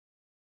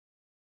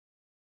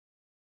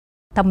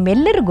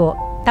ತಮ್ಮೆಲ್ಲರಿಗೂ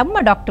ತಮ್ಮ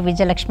ಡಾಕ್ಟರ್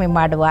ವಿಜಯಲಕ್ಷ್ಮಿ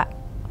ಮಾಡುವ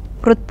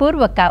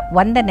ಹೃತ್ಪೂರ್ವಕ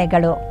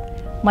ವಂದನೆಗಳು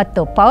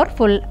ಮತ್ತು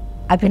ಪವರ್ಫುಲ್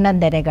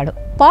ಅಭಿನಂದನೆಗಳು.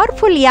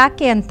 ಪವರ್ಫುಲ್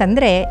ಯಾಕೆ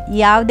ಅಂತಂದರೆ,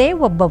 ಯಾವುದೇ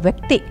ಒಬ್ಬ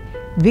ವ್ಯಕ್ತಿ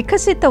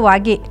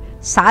ವಿಕಸಿತವಾಗಿ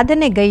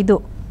ಸಾಧನೆಗೈದು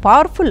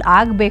ಪವರ್ಫುಲ್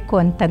ಆಗಬೇಕು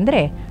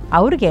ಅಂತಂದರೆ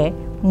ಅವ್ರಿಗೆ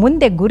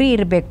ಮುಂದೆ ಗುರಿ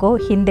ಇರಬೇಕು,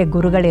 ಹಿಂದೆ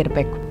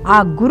ಗುರುಗಳಿರಬೇಕು. ಆ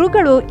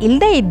ಗುರುಗಳು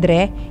ಇಲ್ಲದೇ ಇದ್ದರೆ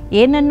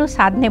ಏನನ್ನೂ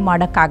ಸಾಧನೆ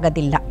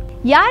ಮಾಡೋಕ್ಕಾಗೋದಿಲ್ಲ.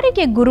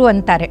 ಯಾರಿಗೆ ಗುರು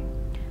ಅಂತಾರೆ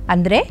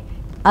ಅಂದರೆ,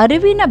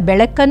 ಅರಿವಿನ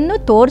ಬೆಳಕನ್ನು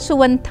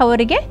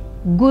ತೋರಿಸುವಂಥವರಿಗೆ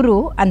ಗುರು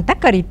ಅಂತ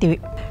ಕರಿತೀವಿ.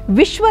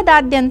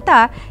 ವಿಶ್ವದಾದ್ಯಂತ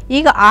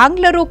ಈಗ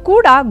ಆಂಗ್ಲರು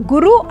ಕೂಡ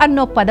ಗುರು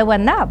ಅನ್ನೋ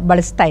ಪದವನ್ನು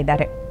ಬಳಸ್ತಾ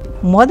ಇದ್ದಾರೆ.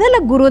 ಮೊದಲ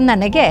ಗುರು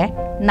ನನಗೆ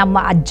ನಮ್ಮ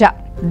ಅಜ್ಜ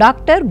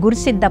ಡಾಕ್ಟರ್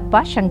ಗುರುಸಿದ್ದಪ್ಪ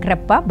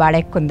ಶಂಕರಪ್ಪ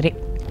ಬಾಳೆಕುಂದ್ರಿ.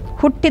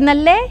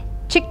 ಹುಟ್ಟಿನಲ್ಲೇ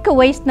ಚಿಕ್ಕ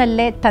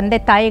ವಯಸ್ಸಿನಲ್ಲೇ ತಂದೆ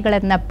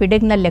ತಾಯಿಗಳನ್ನು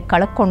ಪಿಡುಗಿನಲ್ಲೇ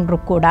ಕಳ್ಕೊಂಡ್ರು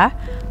ಕೂಡ,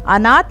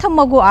 ಅನಾಥ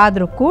ಮಗು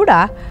ಆದರೂ ಕೂಡ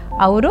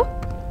ಅವರು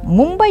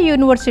ಮುಂಬೈ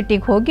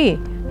ಯೂನಿವರ್ಸಿಟಿಗೆ ಹೋಗಿ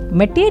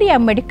ಮೆಟೀರಿಯಾ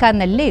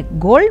ಮೆಡಿಕಾನಲ್ಲಿ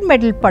ಗೋಲ್ಡ್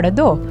ಮೆಡಲ್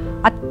ಪಡೆದು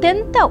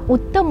ಅತ್ಯಂತ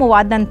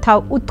ಉತ್ತಮವಾದಂಥ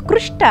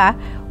ಉತ್ಕೃಷ್ಟ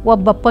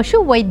ಒಬ್ಬ ಪಶು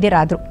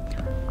ವೈದ್ಯರಾದರು.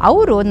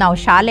 ಅವರು ನಾವು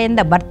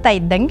ಶಾಲೆಯಿಂದ ಬರ್ತಾ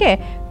ಇದ್ದಂಗೆ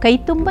ಕೈ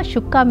ತುಂಬ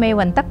ಶುಕ್ಕ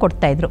ಮೇವು ಅಂತ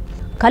ಕೊಡ್ತಾಯಿದ್ರು.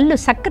 ಕಲ್ಲು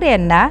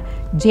ಸಕ್ಕರೆಯನ್ನು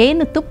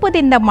ಜೇನು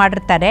ತುಪ್ಪದಿಂದ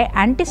ಮಾಡಿರ್ತಾರೆ,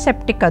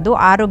 ಆ್ಯಂಟಿಸೆಪ್ಟಿಕ್, ಅದು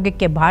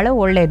ಆರೋಗ್ಯಕ್ಕೆ ಭಾಳ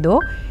ಒಳ್ಳೆಯದು.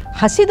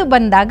 ಹಸಿದು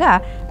ಬಂದಾಗ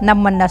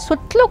ನಮ್ಮನ್ನು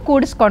ಸುತ್ತಲೂ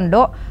ಕೂಡಿಸ್ಕೊಂಡು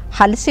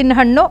ಹಲಸಿನ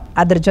ಹಣ್ಣು,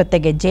 ಅದ್ರ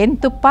ಜೊತೆಗೆ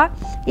ಜೇನುತುಪ್ಪ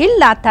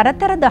ಇಲ್ಲ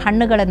ಥರದ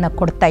ಹಣ್ಣುಗಳನ್ನು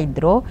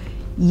ಕೊಡ್ತಾಯಿದ್ರು.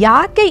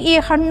 ಯಾಕೆ ಈ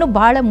ಹಣ್ಣು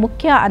ಭಾಳ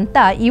ಮುಖ್ಯ ಅಂತ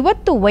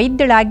ಇವತ್ತು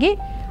ವೈದ್ಯಳಾಗಿ,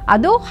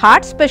 ಅದು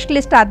ಹಾರ್ಟ್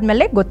ಸ್ಪೆಷಲಿಸ್ಟ್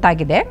ಆದಮೇಲೆ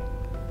ಗೊತ್ತಾಗಿದೆ.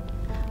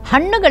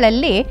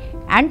 ಹಣ್ಣುಗಳಲ್ಲಿ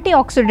ಆ್ಯಂಟಿ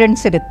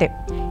ಆಕ್ಸಿಡೆಂಟ್ಸ್ ಇರುತ್ತೆ.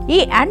 ಈ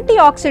ಆ್ಯಂಟಿ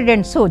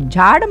ಆಕ್ಸಿಡೆಂಟ್ಸು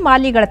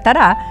ಜಾಡಮಾಲಿಗಳ ಥರ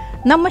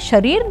ನಮ್ಮ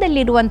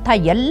ಶರೀರದಲ್ಲಿರುವಂಥ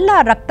ಎಲ್ಲ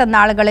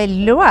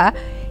ರಕ್ತನಾಳಗಳಲ್ಲಿರುವ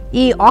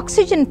ಈ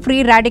ಆಕ್ಸಿಜನ್ ಫ್ರೀ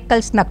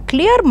ರ್ಯಾಡಿಕಲ್ಸ್ನ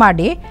ಕ್ಲಿಯರ್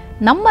ಮಾಡಿ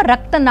ನಮ್ಮ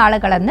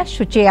ರಕ್ತನಾಳಗಳನ್ನು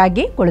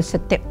ಶುಚಿಯಾಗಿ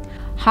ಉಳಿಸುತ್ತೆ.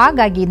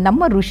 ಹಾಗಾಗಿ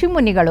ನಮ್ಮ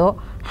ಋಷಿಮುನಿಗಳು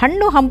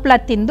ಹಣ್ಣು ಹಂಪಲ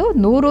ತಿಂದು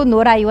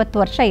 100-150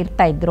 ವರ್ಷ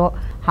ಇರ್ತಾಯಿದ್ರು.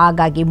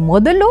 ಹಾಗಾಗಿ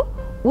ಮೊದಲು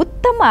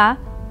ಉತ್ತಮ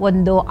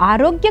ಒಂದು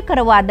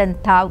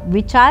ಆರೋಗ್ಯಕರವಾದಂಥ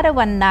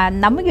ವಿಚಾರವನ್ನು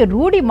ನಮಗೆ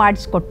ರೂಢಿ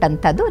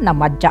ಮಾಡಿಸ್ಕೊಟ್ಟಂಥದ್ದು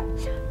ನಮ್ಮ ಅಜ್ಜ.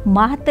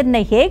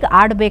 ಮಾತನ್ನು ಹೇಗೆ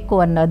ಆಡಬೇಕು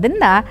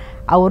ಅನ್ನೋದನ್ನು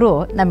ಅವರು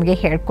ನಮಗೆ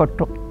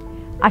ಹೇಳಿಕೊಟ್ರು.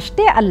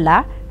 ಅಷ್ಟೇ ಅಲ್ಲ,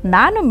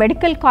 ನಾನು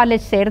ಮೆಡಿಕಲ್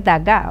ಕಾಲೇಜ್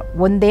ಸೇರಿದಾಗ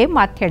ಒಂದೇ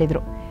ಮಾತು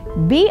ಹೇಳಿದರು,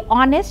 be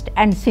honest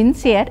and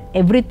sincere,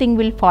 everything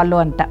will follow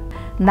ಅಂತ.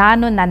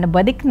 ನಾನು ನನ್ನ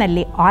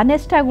ಬದುಕಿನಲ್ಲಿ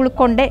ಆನೆಸ್ಟಾಗಿ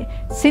ಉಳ್ಕೊಂಡೆ,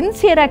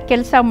 ಸಿನ್ಸಿಯರಾಗಿ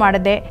ಕೆಲಸ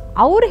ಮಾಡಿದೆ.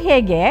 ಅವ್ರು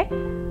ಹೇಗೆ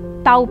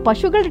ತಾವು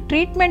ಪಶುಗಳ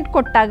ಟ್ರೀಟ್ಮೆಂಟ್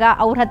ಕೊಟ್ಟಾಗ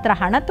ಅವ್ರ ಹತ್ರ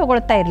ಹಣ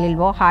ತೊಗೊಳ್ತಾ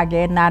ಇರಲಿಲ್ವೋ,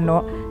 ಹಾಗೆ ನಾನು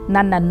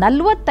ನನ್ನ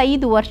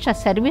 45 ವರ್ಷ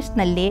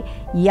ಸರ್ವಿಸ್ನಲ್ಲಿ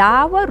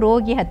ಯಾವ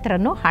ರೋಗಿ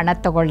ಹತ್ರನೂ ಹಣ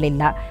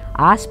ತಗೊಳ್ಳಿಲ್ಲ.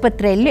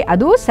 ಆಸ್ಪತ್ರೆಯಲ್ಲಿ,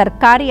 ಅದು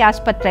ಸರ್ಕಾರಿ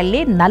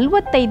ಆಸ್ಪತ್ರೆಯಲ್ಲಿ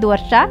 45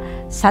 ವರ್ಷ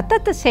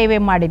ಸತತ ಸೇವೆ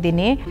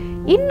ಮಾಡಿದ್ದೀನಿ.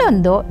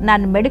 ಇನ್ನೊಂದು,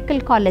 ನಾನು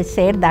ಮೆಡಿಕಲ್ ಕಾಲೇಜ್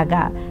ಸೇರಿದಾಗ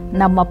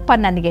ನಮ್ಮಪ್ಪ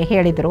ನನಗೆ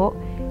ಹೇಳಿದರು,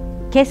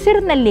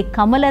 ಕೆಸರಿನಲ್ಲಿ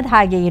ಕಮಲದ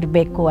ಹಾಗೆ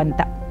ಇರಬೇಕು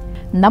ಅಂತ.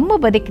 ನಮ್ಮ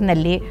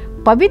ಬದುಕಿನಲ್ಲಿ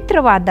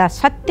ಪವಿತ್ರವಾದ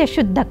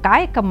ಸತ್ಯಶುದ್ಧ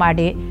ಕಾಯಕ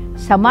ಮಾಡಿ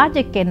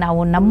ಸಮಾಜಕ್ಕೆ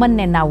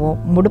ನಮ್ಮನ್ನೇ ನಾವು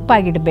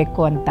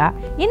ಮುಡುಪಾಗಿಡಬೇಕು ಅಂತ.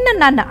 ಇನ್ನು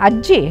ನನ್ನ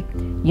ಅಜ್ಜಿ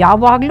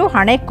ಯಾವಾಗಲೂ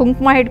ಹಣೆ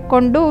ಕುಂಕುಮ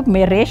ಹಿಡ್ಕೊಂಡು,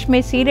 ರೇಷ್ಮೆ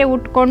ಸೀರೆ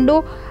ಉಟ್ಕೊಂಡು,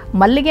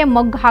 ಮಲ್ಲಿಗೆ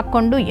ಮೊಗ್ಗು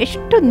ಹಾಕ್ಕೊಂಡು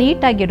ಎಷ್ಟು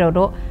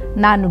ನೀಟಾಗಿರೋರು.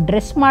 ನಾನು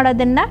ಡ್ರೆಸ್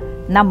ಮಾಡೋದನ್ನು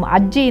ನಮ್ಮ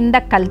ಅಜ್ಜಿಯಿಂದ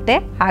ಕಲಿತೆ.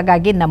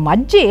 ಹಾಗಾಗಿ ನಮ್ಮ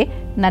ಅಜ್ಜಿ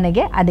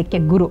ನನಗೆ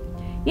ಅದಕ್ಕೆ ಗುರು.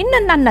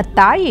 ಇನ್ನು ನನ್ನ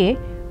ತಾಯಿ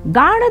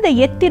ಗಾಣದ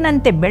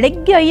ಎತ್ತಿನಂತೆ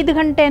ಬೆಳಗ್ಗೆ 5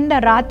 ಗಂಟೆಯಿಂದ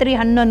ರಾತ್ರಿ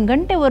 11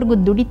 ಗಂಟೆವರೆಗೂ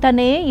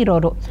ದುಡಿತಾನೇ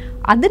ಇರೋರು.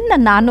 ಅದನ್ನು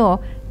ನಾನು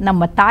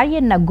ನಮ್ಮ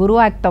ತಾಯಿಯನ್ನು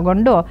ಗುರುವಾಗಿ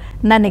ತಗೊಂಡು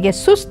ನನಗೆ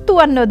ಸುಸ್ತು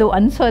ಅನ್ನೋದು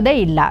ಅನಿಸೋದೇ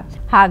ಇಲ್ಲ.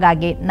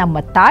 ಹಾಗಾಗಿ ನಮ್ಮ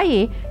ತಾಯಿ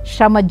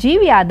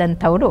ಶ್ರಮಜೀವಿ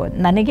ಆದಂಥವರು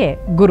ನನಗೆ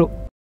ಗುರು.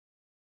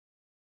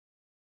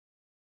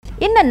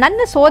 ಇನ್ನು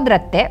ನನ್ನ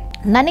ಸೋದರತ್ತೆ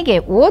ನನಗೆ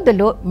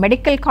ಓದಲು,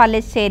 ಮೆಡಿಕಲ್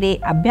ಕಾಲೇಜ್ ಸೇರಿ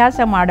ಅಭ್ಯಾಸ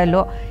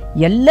ಮಾಡಲು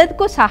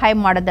ಎಲ್ಲದಕ್ಕೂ ಸಹಾಯ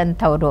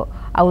ಮಾಡಿದಂಥವರು.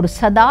 ಅವರು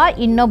ಸದಾ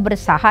ಇನ್ನೊಬ್ಬರ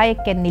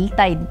ಸಹಾಯಕ್ಕೆ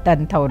ನಿಲ್ತಾ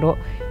ಇದ್ದಂಥವರು.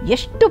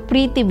 ಎಷ್ಟು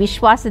ಪ್ರೀತಿ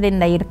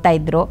ವಿಶ್ವಾಸದಿಂದ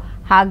ಇರ್ತಾಯಿದ್ರು.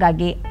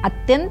 ಹಾಗಾಗಿ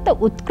ಅತ್ಯಂತ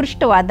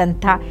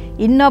ಉತ್ಕೃಷ್ಟವಾದಂಥ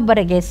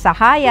ಇನ್ನೊಬ್ಬರಿಗೆ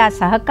ಸಹಾಯ,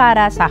 ಸಹಕಾರ,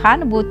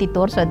 ಸಹಾನುಭೂತಿ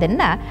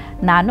ತೋರಿಸೋದನ್ನು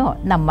ನಾನು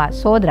ನಮ್ಮ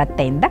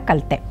ಸೋದರತ್ತೆಯಿಂದ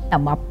ಕಲಿತೆ.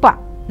 ನಮ್ಮ ಅಪ್ಪ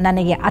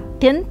ನನಗೆ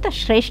ಅತ್ಯಂತ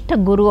ಶ್ರೇಷ್ಠ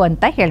ಗುರು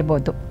ಅಂತ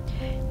ಹೇಳ್ಬೋದು.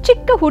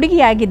 ಚಿಕ್ಕ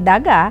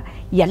ಹುಡುಗಿಯಾಗಿದ್ದಾಗ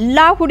ಎಲ್ಲ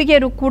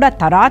ಹುಡುಗಿಯರು ಕೂಡ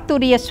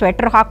ತರಾತುರಿಯ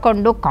ಸ್ವೆಟರ್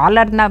ಹಾಕ್ಕೊಂಡು,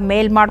 ಕಾಲರ್ನ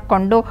ಮೇಲ್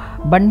ಮಾಡಿಕೊಂಡು,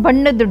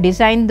 ಬಣ್ಣದ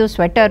ಡಿಸೈನ್ದು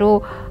ಸ್ವೆಟರು,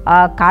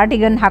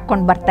 ಕಾರ್ಡಿಗನ್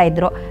ಹಾಕ್ಕೊಂಡು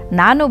ಬರ್ತಾಯಿದ್ರು.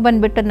 ನಾನು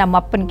ಬಂದುಬಿಟ್ಟು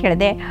ನಮ್ಮ ಅಪ್ಪನ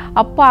ಕೇಳಿದೆ,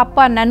 ಅಪ್ಪ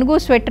ನನಗೂ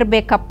ಸ್ವೆಟ್ರ್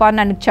ಬೇಕಪ್ಪ,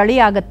 ನನಗೆ ಚಳಿ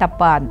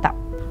ಆಗುತ್ತಪ್ಪ ಅಂತ.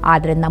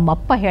 ಆದರೆ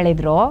ನಮ್ಮಪ್ಪ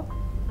ಹೇಳಿದರು,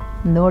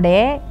 ನೋಡೇ,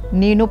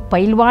 ನೀನು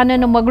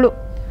ಪೈಲ್ವಾನನ ಮಗಳು,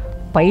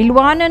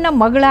 ಪೈಲ್ವಾನನ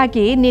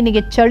ಮಗಳಾಗಿ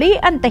ನಿನಗೆ ಚಳಿ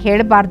ಅಂತ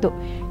ಹೇಳಬಾರ್ದು.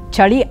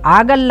 ಚಳಿ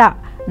ಆಗಲ್ಲ,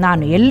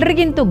 ನಾನು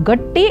ಎಲ್ರಿಗಿಂತೂ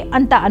ಗಟ್ಟಿ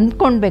ಅಂತ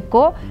ಅಂದ್ಕೊಳ್ಬೇಕು.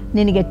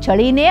 ನಿನಗೆ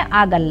ಚಳಿನೇ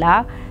ಆಗಲ್ಲ,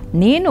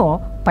 ನೀನು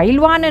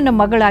ಪೈಲ್ವಾನನ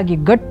ಮಗಳಾಗಿ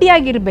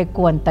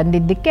ಗಟ್ಟಿಯಾಗಿರಬೇಕು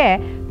ಅಂತಂದಿದ್ದಕ್ಕೆ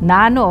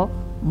ನಾನು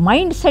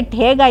ಮೈಂಡ್ ಸೆಟ್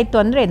ಹೇಗಾಯಿತು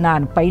ಅಂದರೆ,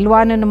 ನಾನು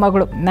ಪೈಲ್ವಾನನ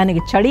ಮಗಳು,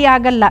 ನನಗೆ ಚಳಿ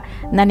ಆಗಲ್ಲ,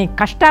 ನನಗೆ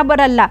ಕಷ್ಟ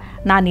ಬರಲ್ಲ,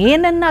 ನಾನು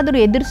ಏನನ್ನಾದರೂ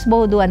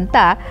ಎದುರಿಸ್ಬೋದು ಅಂತ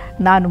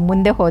ನಾನು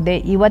ಮುಂದೆ ಹೋದೆ.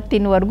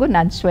 ಇವತ್ತಿನವರೆಗೂ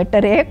ನಾನು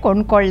ಸ್ವೆಟರೇ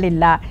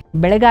ಕೊಂಡ್ಕೊಳ್ಳಿಲ್ಲ.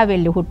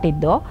 ಬೆಳಗಾವಿಯಲ್ಲಿ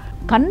ಹುಟ್ಟಿದ್ದು,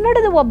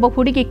 ಕನ್ನಡದ ಒಬ್ಬ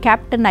ಹುಡುಗಿ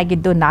ಕ್ಯಾಪ್ಟನ್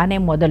ಆಗಿದ್ದು ನಾನೇ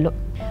ಮೊದಲು.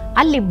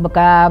 ಅಲ್ಲಿ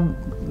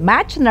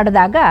ಮ್ಯಾಚ್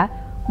ನಡೆದಾಗ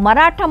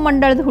ಮರಾಠ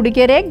ಮಂಡಳದ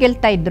ಹುಡುಗಿಯರೇ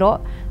ಗೆಲ್ತಾಯಿದ್ರು.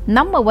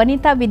 ನಮ್ಮ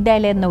ವನಿತಾ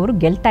ವಿದ್ಯಾಲಯದವರು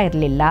ಗೆಲ್ತಾ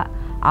ಇರಲಿಲ್ಲ.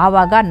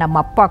 ಆವಾಗ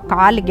ನಮ್ಮಪ್ಪ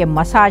ಕಾಲಿಗೆ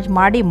ಮಸಾಜ್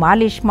ಮಾಡಿ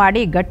ಮಾಲಿಷ್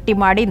ಮಾಡಿ ಗಟ್ಟಿ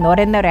ಮಾಡಿ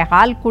ನೊರೆ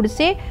ಹಾಲು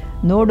ಕುಡಿಸಿ,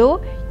 ನೋಡು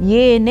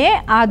ಏನೇ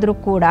ಆದರೂ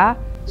ಕೂಡ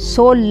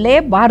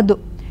ಸೋಲ್ಲೇಬಾರ್ದು,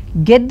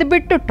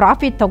 ಗೆದ್ದುಬಿಟ್ಟು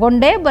ಟ್ರಾಫಿ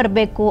ತಗೊಂಡೇ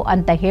ಬರಬೇಕು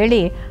ಅಂತ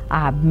ಹೇಳಿ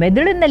ಆ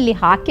ಮೆದುಳಿನಲ್ಲಿ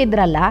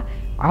ಹಾಕಿದ್ರಲ್ಲ,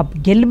 ಆ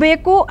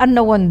ಗೆಲ್ಲಬೇಕು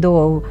ಅನ್ನೋ ಒಂದು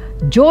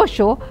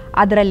ಜೋಶು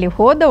ಅದರಲ್ಲಿ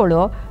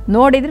ಹೋದವಳು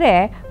ನೋಡಿದರೆ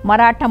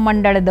ಮರಾಠ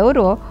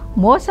ಮಂಡಳದವರು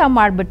ಮೋಸ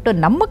ಮಾಡಿಬಿಟ್ಟು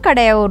ನಮ್ಮ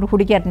ಕಡೆಯವರು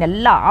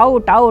ಹುಡುಗಿಯರನ್ನೆಲ್ಲ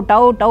ಔಟ್ ಔಟ್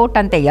ಔಟ್ ಔಟ್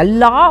ಅಂತ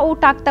ಎಲ್ಲ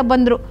ಔಟ್ ಆಗ್ತಾ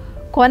ಬಂದರು.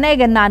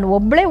 ಕೊನೆಗೆ ನಾನು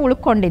ಒಬ್ಬಳೇ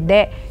ಉಳ್ಕೊಂಡಿದ್ದೆ.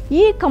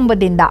 ಈ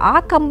ಕಂಬದಿಂದ ಆ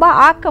ಕಂಬ,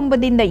 ಆ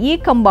ಕಂಬದಿಂದ ಈ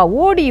ಕಂಬ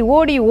ಓಡಿ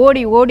ಓಡಿ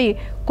ಓಡಿ ಓಡಿ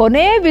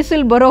ಕೊನೆ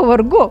ಬಿಸಿಲು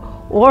ಬರೋವರೆಗೂ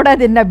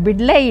ಓಡೋದನ್ನು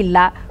ಬಿಡಲೇ ಇಲ್ಲ.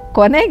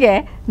 ಕೊನೆಗೆ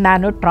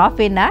ನಾನು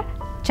ಟ್ರಾಫಿನ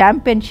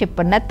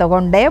ಚಾಂಪಿಯನ್ಶಿಪ್ಪನ್ನು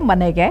ತಗೊಂಡೇ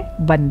ಮನೆಗೆ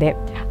ಬಂದೆ.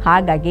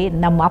 ಹಾಗಾಗಿ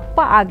ನಮ್ಮ ಅಪ್ಪ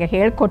ಆಗ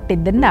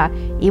ಹೇಳ್ಕೊಟ್ಟಿದ್ದನ್ನು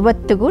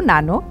ಇವತ್ತಿಗೂ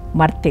ನಾನು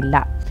ಮರ್ತಿಲ್ಲ.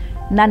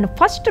 ನಾನು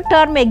ಫಸ್ಟ್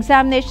ಟರ್ಮ್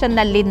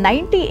ಎಕ್ಸಾಮಿನೇಷನ್ನಲ್ಲಿ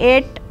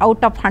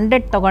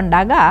 98/100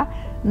 ತಗೊಂಡಾಗ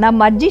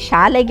ನಮ್ಮ ಅಜ್ಜಿ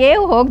ಶಾಲೆಗೇ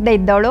ಹೋಗದೆ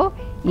ಇದ್ದವಳು,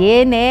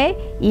 ಏನೇ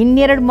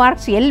 2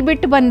 ಮಾರ್ಕ್ಸ್ ಎಲ್ಲಿ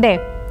ಬಿಟ್ಟು ಬಂದೆ,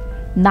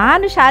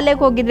 ನಾನು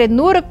ಶಾಲೆಗೆ ಹೋಗಿದ್ರೆ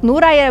 100ಕ್ಕೆ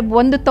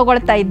 101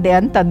 ತೊಗೊಳ್ತಾ ಇದ್ದೆ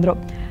ಅಂತಂದರು.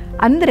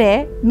 ಅಂದರೆ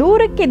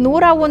 100ಕ್ಕೆ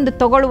 101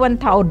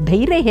 ತೊಗೊಳ್ಳುವಂಥ ಅವ್ರ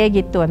ಧೈರ್ಯ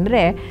ಹೇಗಿತ್ತು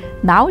ಅಂದರೆ,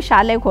 ನಾವು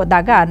ಶಾಲೆಗೆ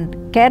ಹೋದಾಗ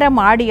ಕ್ಯಾರಮ್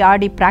ಆಡಿ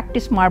ಆಡಿ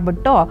ಪ್ರಾಕ್ಟೀಸ್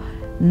ಮಾಡಿಬಿಟ್ಟು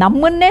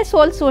ನಮ್ಮನ್ನೇ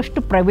ಸೋಲಿಸುವಷ್ಟು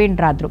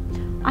ಪ್ರವೀಣರಾದರು.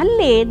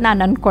 ಅಲ್ಲಿ ನಾನು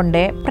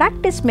ಅಂದ್ಕೊಂಡೆ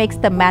practice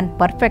makes the man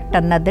perfect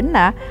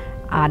ಅನ್ನೋದನ್ನು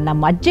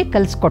ನಮ್ಮ ಅಜ್ಜಿ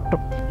ಕಲಿಸ್ಕೊಟ್ರು.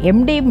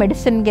 MD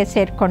ಮೆಡಿಸಿನ್ಗೆ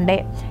ಸೇರಿಕೊಂಡೆ.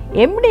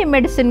 MD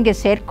ಮೆಡಿಸಿನ್ಗೆ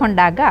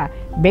ಸೇರಿಕೊಂಡಾಗ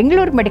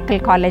ಬೆಂಗಳೂರು ಮೆಡಿಕಲ್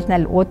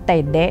ಕಾಲೇಜ್ನಲ್ಲಿ ಓದ್ತಾ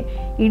ಇದ್ದೆ.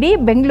 ಇಡೀ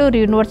ಬೆಂಗಳೂರು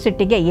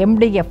ಯೂನಿವರ್ಸಿಟಿಗೆ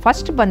MDಗೆ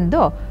ಫಸ್ಟ್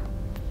ಬಂದು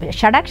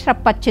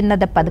ಷಡಾಕ್ಷರಪ್ಪ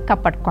ಚಿನ್ನದ ಪದಕ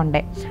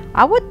ಪಡ್ಕೊಂಡೆ.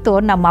 ಅವತ್ತು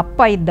ನಮ್ಮ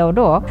ಅಪ್ಪ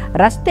ಇದ್ದವರು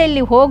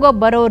ರಸ್ತೆಯಲ್ಲಿ ಹೋಗೋ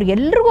ಬರೋರು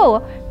ಎಲ್ರಿಗೂ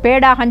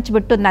ಪೇಡ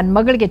ಹಂಚಿಬಿಟ್ಟು ನನ್ನ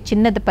ಮಗಳಿಗೆ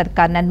ಚಿನ್ನದ ಪದಕ,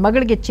 ನನ್ನ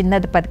ಮಗಳಿಗೆ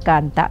ಚಿನ್ನದ ಪದಕ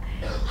ಅಂತ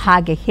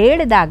ಹಾಗೆ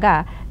ಹೇಳಿದಾಗ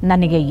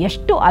ನನಗೆ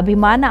ಎಷ್ಟು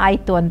ಅಭಿಮಾನ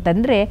ಆಯಿತು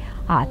ಅಂತಂದರೆ,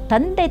 ಆ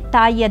ತಂದೆ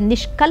ತಾಯಿಯ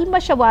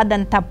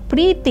ನಿಷ್ಕಲ್ಮಶವಾದಂಥ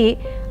ಪ್ರೀತಿ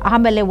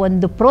ಆಮೇಲೆ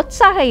ಒಂದು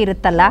ಪ್ರೋತ್ಸಾಹ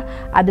ಇರುತ್ತಲ್ಲ,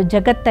 ಅದು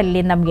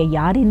ಜಗತ್ತಲ್ಲಿ ನಮಗೆ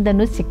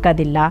ಯಾರಿಂದನೂ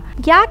ಸಿಕ್ಕೋದಿಲ್ಲ.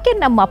 ಯಾಕೆ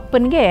ನಮ್ಮ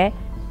ಅಪ್ಪನಿಗೆ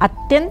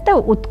ಅತ್ಯಂತ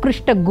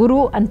ಉತ್ಕೃಷ್ಟ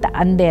ಗುರು ಅಂತ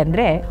ಅಂದೆ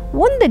ಅಂದರೆ,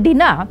 ಒಂದು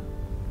ದಿನ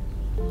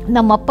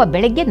ನಮ್ಮಪ್ಪ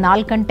ಬೆಳಗ್ಗೆ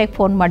 4 ಗಂಟೆಗೆ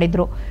ಫೋನ್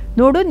ಮಾಡಿದರು.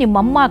 ನೋಡು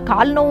ನಿಮ್ಮಮ್ಮ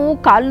ಕಾಲು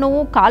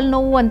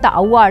ನೋವು ಅಂತ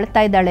ಅವ್ವ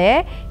ಅಳ್ತಾ ಇದ್ದಾಳೆ,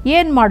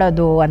 ಏನು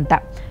ಮಾಡೋದು ಅಂತ.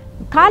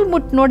 ಕಾಲು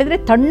ಮುಟ್ಟು ನೋಡಿದರೆ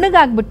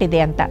ತಣ್ಣಗಾಗ್ಬಿಟ್ಟಿದೆ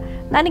ಅಂತ.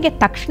 ನನಗೆ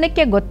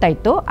ತಕ್ಷಣಕ್ಕೆ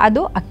ಗೊತ್ತಾಯಿತು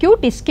ಅದು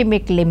ಅಕ್ಯೂಟ್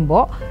ಇಸ್ಕಿಮಿಕ್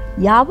ಲಿಂಬೋ.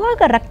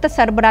 ಯಾವಾಗ ರಕ್ತ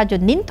ಸರಬರಾಜು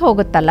ನಿಂತು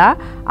ಹೋಗುತ್ತಲ್ಲ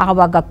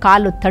ಆವಾಗ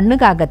ಕಾಲು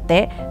ತಣ್ಣಗಾಗತ್ತೆ.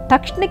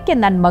 ತಕ್ಷಣಕ್ಕೆ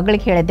ನನ್ನ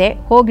ಮಗಳಿಗೆ ಹೇಳಿದೆ,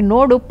 ಹೋಗಿ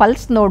ನೋಡು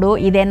ಪಲ್ಸ್ ನೋಡು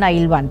ಇದೇನಾ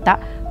ಇಲ್ವಾ ಅಂತ.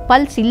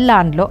 ಪಲ್ಸ್ ಇಲ್ಲ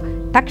ಅಂದ್ಲು.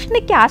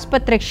 ತಕ್ಷಣಕ್ಕೆ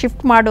ಆಸ್ಪತ್ರೆಗೆ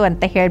ಶಿಫ್ಟ್ ಮಾಡು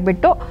ಅಂತ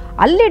ಹೇಳಿಬಿಟ್ಟು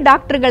ಅಲ್ಲಿ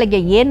ಡಾಕ್ಟ್ರುಗಳಿಗೆ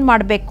ಏನು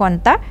ಮಾಡಬೇಕು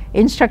ಅಂತ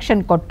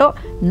ಇನ್ಸ್ಟ್ರಕ್ಷನ್ ಕೊಟ್ಟು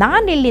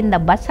ನಾನು ಇಲ್ಲಿಂದ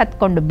ಬಸ್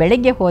ಹತ್ಕೊಂಡು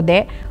ಬೆಳಗ್ಗೆ ಹೋದೆ.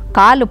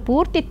 ಕಾಲು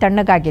ಪೂರ್ತಿ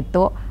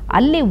ತಣ್ಣಗಾಗಿತ್ತು.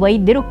 ಅಲ್ಲಿ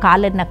ವೈದ್ಯರು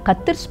ಕಾಲನ್ನು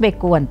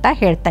ಕತ್ತರಿಸ್ಬೇಕು ಅಂತ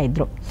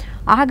ಹೇಳ್ತಾಯಿದ್ರು.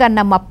 ಆಗ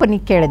ನಮ್ಮ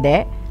ಅಪ್ಪನಿಗೆ ಕೇಳಿದೆ,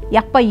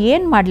 ಯಪ್ಪ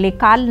ಏನು ಮಾಡಲಿ,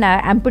 ಕಾಲನ್ನ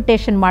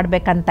ಆ್ಯಂಪ್ಯುಟೇಷನ್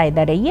ಮಾಡಬೇಕಂತ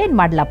ಇದ್ದಾರೆ, ಏನು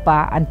ಮಾಡಲಪ್ಪ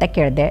ಅಂತ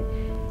ಕೇಳಿದೆ.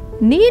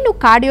 ನೀನು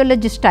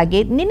ಕಾರ್ಡಿಯೋಲಜಿಸ್ಟ್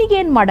ಆಗಿ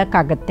ನಿನಗೇನು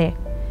ಮಾಡೋಕ್ಕಾಗತ್ತೆ?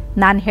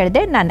 ನಾನು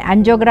ಹೇಳಿದೆ, ನಾನು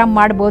ಆ್ಯಂಜಿಯೋಗ್ರಾಮ್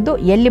ಮಾಡ್ಬೋದು,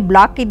 ಎಲ್ಲಿ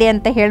ಬ್ಲಾಕ್ ಇದೆ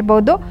ಅಂತ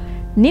ಹೇಳ್ಬೋದು,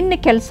 ನಿನ್ನ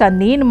ಕೆಲಸ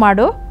ನೀನು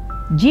ಮಾಡು,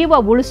 ಜೀವ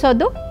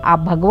ಉಳಿಸೋದು ಆ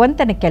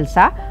ಭಗವಂತನ ಕೆಲಸ,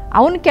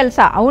 ಅವನ ಕೆಲಸ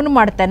ಅವನು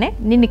ಮಾಡ್ತಾನೆ,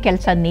 ನಿನ್ನ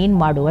ಕೆಲಸ ನೀನು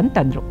ಮಾಡು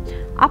ಅಂತಂದರು.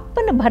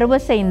 ಅಪ್ಪನ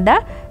ಭರವಸೆಯಿಂದ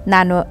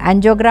ನಾನು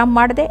ಆ್ಯಂಜಿಯೋಗ್ರಾಮ್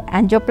ಮಾಡಿದೆ,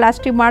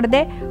 ಆ್ಯಂಜಿಯೋಪ್ಲಾಸ್ಟಿ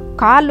ಮಾಡಿದೆ.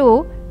 ಕಾಲು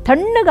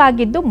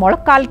ತಣ್ಣಗಾಗಿದ್ದು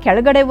ಮೊಳಕಾಲು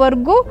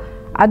ಕೆಳಗಡೆವರೆಗೂ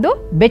ಅದು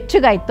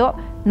ಬೆಚ್ಚಗಾಯಿತು.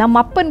 ನಮ್ಮ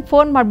ಅಪ್ಪನಿಗೆ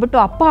ಫೋನ್ ಮಾಡಿಬಿಟ್ಟು,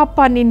 ಅಪ್ಪ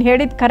ನೀನು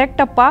ಹೇಳಿದ್ದು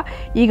ಕರೆಕ್ಟಪ್ಪ,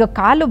 ಈಗ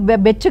ಕಾಲು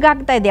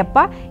ಬೆಚ್ಚಗಾಗ್ತಾ ಇದೆಯಪ್ಪ,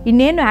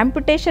 ಇನ್ನೇನು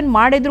ಆ್ಯಂಪ್ಯುಟೇಷನ್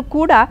ಮಾಡಿದರೂ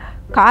ಕೂಡ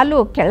ಕಾಲು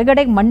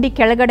ಕೆಳಗಡೆಗೆ ಮಂಡಿ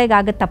ಕೆಳಗಡೆಗೆ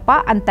ಆಗುತ್ತಪ್ಪ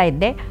ಅಂತ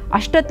ಇದ್ದೆ.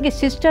 ಅಷ್ಟೊತ್ತಿಗೆ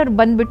ಸಿಸ್ಟರ್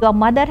ಬಂದುಬಿಟ್ಟು, ಆ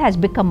ಮದರ್ ಹ್ಯಾಸ್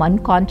ಬಿಕಮ್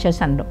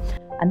ಅನ್ಕಾನ್ಷಿಯಸ್ ಅಂದರು.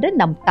 ಅಂದರೆ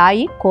ನಮ್ಮ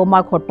ತಾಯಿ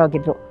ಕೋಮಾಗಿ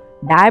ಹೊಟ್ಟೋಗಿದ್ರು.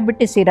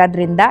 ಡಯಾಬಿಟಿಸ್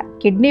ಇರೋದ್ರಿಂದ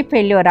ಕಿಡ್ನಿ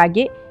ಫೇಲ್ಯೂರ್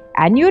ಆಗಿ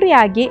ಅನ್ಯೂರಿ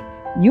ಆಗಿ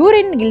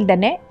ಯೂರಿನ್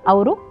ಇಲ್ದೇ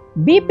ಅವರು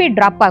BP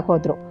ಡ್ರಾಪ್ ಆಗಿ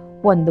ಹೋದರು.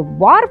 ಒಂದು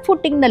ವಾರ್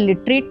ಫುಟ್ಟಿಂಗ್ನಲ್ಲಿ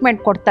ಟ್ರೀಟ್ಮೆಂಟ್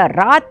ಕೊಡ್ತಾ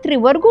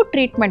ರಾತ್ರಿವರೆಗೂ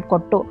ಟ್ರೀಟ್ಮೆಂಟ್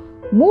ಕೊಟ್ಟು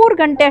 3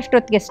 ಗಂಟೆ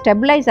ಅಷ್ಟೊತ್ತಿಗೆ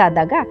ಸ್ಟೆಬಿಲೈಸ್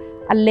ಆದಾಗ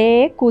ಅಲ್ಲೇ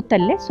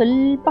ಕೂತಲ್ಲೇ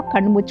ಸ್ವಲ್ಪ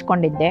ಕಣ್ಣು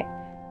ಮುಚ್ಕೊಂಡಿದ್ದೆ.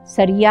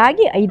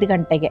 ಸರಿಯಾಗಿ 5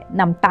 ಗಂಟೆಗೆ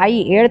ನಮ್ಮ ತಾಯಿ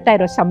ಹೇಳ್ತಾ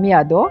ಇರೋ ಸಮಯ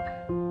ಅದು.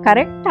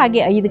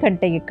 ಕರೆಕ್ಟಾಗಿ 5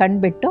 ಗಂಟೆಗೆ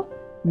ಕಣ್ಬಿಟ್ಟು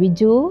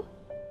ವಿಜು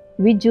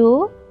ವಿಜು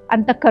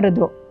ಅಂತ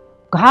ಕರೆದ್ರು.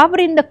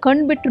 ಗಾಬರಿಯಿಂದ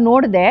ಕಣ್ಬಿಟ್ಟು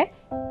ನೋಡಿದೆ,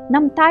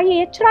 ನಮ್ಮ ತಾಯಿ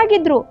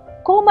ಎಚ್ಚರಾಗಿದ್ರು,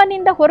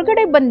 ಕೋಮನಿಂದ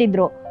ಹೊರಗಡೆ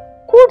ಬಂದಿದ್ರು.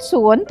 ಕೂಡ್ಸು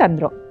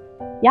ಅಂತಂದರು.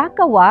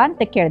 ಯಾಕವ್ವ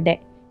ಅಂತ ಕೇಳಿದೆ.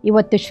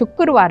 ಇವತ್ತು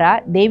ಶುಕ್ರವಾರ,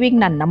 ದೇವಿಗೆ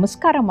ನಾನು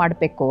ನಮಸ್ಕಾರ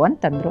ಮಾಡಬೇಕು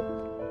ಅಂತಂದರು.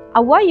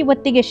 ಅವ್ವ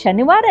ಇವತ್ತಿಗೆ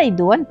ಶನಿವಾರ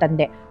ಇದು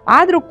ಅಂತಂದೆ.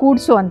 ಆದರೂ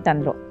ಕೂಡ್ಸು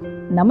ಅಂತಂದರು.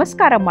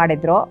 ನಮಸ್ಕಾರ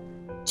ಮಾಡಿದ್ರು.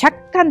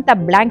 ಚಕ್ ಅಂತ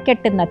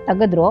ಬ್ಲ್ಯಾಂಕೆಟನ್ನು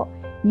ತೆಗೆದ್ರು.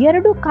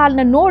 2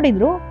 ಕಾಲನ್ನ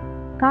ನೋಡಿದ್ರು.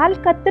 ಕಾಲು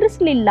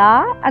ಕತ್ತರಿಸ್ಲಿಲ್ಲ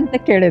ಅಂತ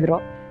ಕೇಳಿದ್ರು.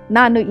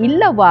 ನಾನು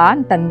ಇಲ್ಲವ್ವ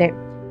ಅಂತಂದೆ.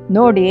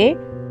 ನೋಡಿ,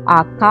 ಆ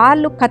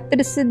ಕಾಲು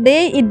ಕತ್ತರಿಸದೇ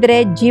ಇದ್ದರೆ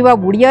ಜೀವ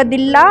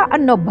ಉಳಿಯೋದಿಲ್ಲ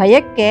ಅನ್ನೋ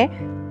ಭಯಕ್ಕೆ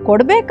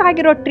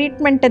ಕೊಡಬೇಕಾಗಿರೋ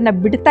ಟ್ರೀಟ್ಮೆಂಟನ್ನು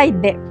ಬಿಡ್ತಾ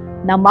ಇದ್ದೆ.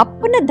 ನಮ್ಮ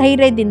ಅಪ್ಪನ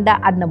ಧೈರ್ಯದಿಂದ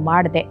ಅದನ್ನ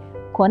ಮಾಡಿದೆ.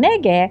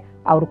 ಕೊನೆಗೆ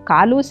ಅವ್ರ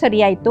ಕಾಲು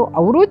ಸರಿಯಾಯಿತು,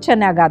 ಅವರೂ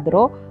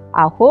ಚೆನ್ನಾಗಾದರು.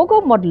 ಆ ಹೋಗೋ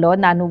ಮೊದಲು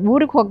ನಾನು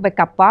ಊರಿಗೆ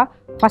ಹೋಗಬೇಕಪ್ಪ,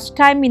 first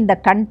time in the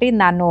country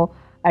ನಾನು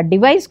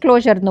ಡಿವೈಸ್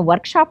ಕ್ಲೋಜರ್ನು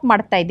ವರ್ಕ್ಶಾಪ್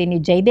ಮಾಡ್ತಾಯಿದ್ದೀನಿ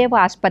ಜಯದೇವ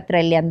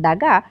ಆಸ್ಪತ್ರೆಯಲ್ಲಿ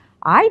ಅಂದಾಗ,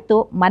 ಆಯಿತು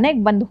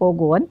ಮನೆಗೆ ಬಂದು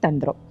ಹೋಗು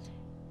ಅಂತಂದರು.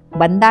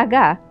 ಬಂದಾಗ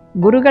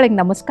ಗುರುಗಳಿಗೆ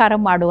ನಮಸ್ಕಾರ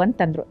ಮಾಡು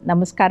ಅಂತಂದರು.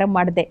 ನಮಸ್ಕಾರ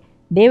ಮಾಡಿದೆ.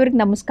 ದೇವ್ರಿಗೆ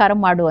ನಮಸ್ಕಾರ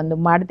ಮಾಡು ಅಂದು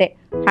ಮಾಡಿದೆ.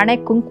 ಹಣೆ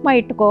ಕುಂಕುಮ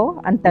ಇಟ್ಕೋ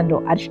ಅಂತಂದರು.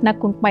 ಅರಿಶಿನ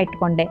ಕುಂಕುಮ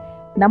ಇಟ್ಕೊಂಡೆ.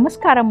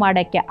 ನಮಸ್ಕಾರ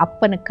ಮಾಡೋಕ್ಕೆ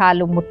ಅಪ್ಪನ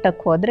ಕಾಲು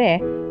ಮುಟ್ಟಕ್ಕೆ ಹೋದರೆ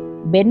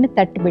ಬೆನ್ನು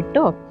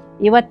ತಟ್ಟಿಬಿಟ್ಟು,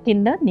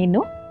 ಇವತ್ತಿಂದ ನೀನು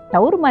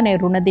ತವ್ರ ಮನೆ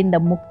ಋಣದಿಂದ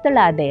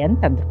ಮುಕ್ತಳಾದೆ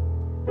ಅಂತಂದರು.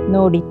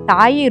 ನೋಡಿ,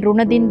 ತಾಯಿ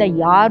ಋಣದಿಂದ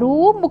ಯಾರೂ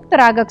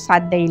ಮುಕ್ತರಾಗಕ್ಕೆ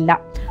ಸಾಧ್ಯ ಇಲ್ಲ.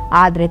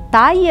 ಆದರೆ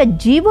ತಾಯಿಯ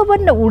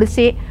ಜೀವವನ್ನು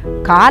ಉಳಿಸಿ,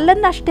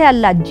 ಕಾಲನ್ನಷ್ಟೇ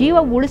ಅಲ್ಲ ಜೀವ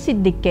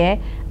ಉಳಿಸಿದ್ದಕ್ಕೆ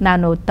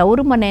ನಾನು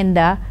ತವ್ರ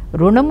ಮನೆಯಿಂದ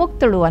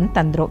ಋಣಮುಕ್ತಳು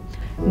ಅಂತಂದರು.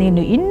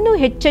 ನೀನು ಇನ್ನೂ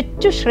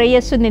ಹೆಚ್ಚೆಚ್ಚು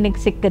ಶ್ರೇಯಸ್ಸು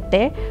ನಿನಗೆ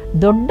ಸಿಕ್ಕುತ್ತೆ,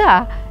 ದೊಡ್ಡ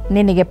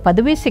ನಿನಗೆ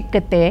ಪದವಿ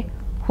ಸಿಕ್ಕುತ್ತೆ,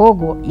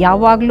 ಹೋಗು,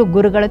 ಯಾವಾಗಲೂ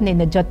ಗುರುಗಳು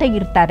ನಿನ್ನ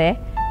ಜೊತೆಗಿರ್ತಾರೆ,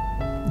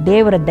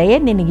 ದೇವರ ದಯೆ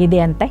ನಿನಗಿದೆ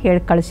ಅಂತ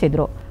ಹೇಳಿ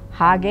ಕಳಿಸಿದರು.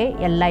 ಹಾಗೆ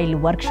ಎಲ್ಲ ಇಲ್ಲಿ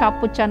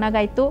ವರ್ಕ್ಶಾಪು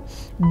ಚೆನ್ನಾಗಾಯಿತು.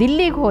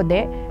 ದಿಲ್ಲಿಗೆ ಹೋದೆ.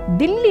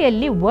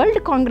 ದಿಲ್ಲಿಯಲ್ಲಿ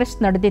ವರ್ಲ್ಡ್ ಕಾಂಗ್ರೆಸ್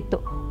ನಡೆದಿತ್ತು.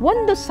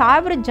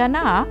 1,000 ಜನ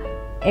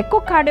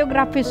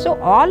ಎಕೋಕಾರ್ಡಿಯೋಗ್ರಾಫಿಸು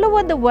ಆಲ್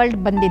ಓವರ್ ದ ವರ್ಲ್ಡ್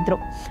ಬಂದಿದ್ದರು.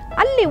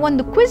 ಅಲ್ಲಿ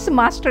ಒಂದು ಕ್ವಿಜ್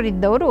ಮಾಸ್ಟರ್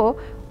ಇದ್ದವರು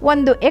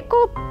ಒಂದು eco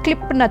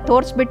ಕ್ಲಿಪ್ನ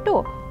ತೋರಿಸ್ಬಿಟ್ಟು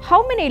how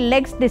many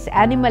legs this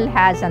animal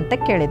has ಅಂತ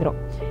ಕೇಳಿದರು.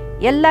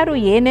 ಎಲ್ಲರೂ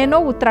ಏನೇನೋ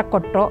ಉತ್ತರ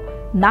ಕೊಟ್ಟರು.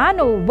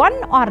 ನಾನು 1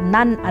 or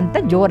none ಅಂತ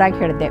ಜೋರಾಗಿ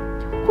ಹೇಳಿದೆ.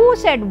 ಹೂ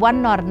ಸೆಡ್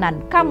 1 or none,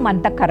 ಕಮ್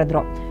ಅಂತ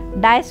ಕರೆದ್ರು.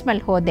 ಡಯಸ್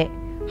ಮೇಲೆ ಹೋದೆ.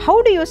 How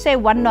do you say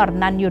 1 or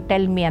none, you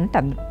tell me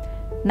ಅಂತಂದರು.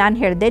 ನಾನು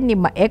ಹೇಳಿದೆ,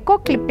 ನಿಮ್ಮ ಎಕೋ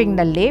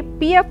ಕ್ಲಿಪ್ಪಿಂಗ್ನಲ್ಲಿ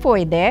PFO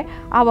ಇದೆ,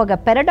 ಆವಾಗ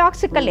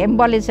ಪ್ಯಾರಡಾಕ್ಸಿಕಲ್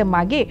ಎಂಬಾಲಿಸಮ್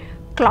ಆಗಿ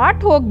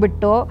ಕ್ಲಾಟ್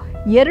ಹೋಗಿಬಿಟ್ಟು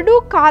 2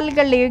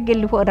 ಕಾಲುಗಳಿಗೆ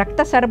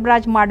ರಕ್ತ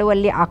ಸರಬರಾಜು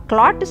ಮಾಡುವಲ್ಲಿ ಆ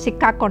ಕ್ಲಾಟ್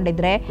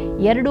ಸಿಕ್ಕಾಕೊಂಡಿದ್ರೆ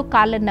 2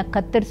 ಕಾಲನ್ನು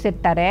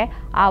ಕತ್ತರಿಸಿರ್ತಾರೆ.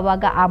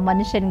 ಆವಾಗ ಆ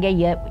ಮನುಷ್ಯನಿಗೆ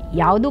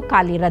ಯಾವುದೂ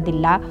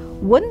ಕಾಲಿರೋದಿಲ್ಲ.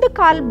 1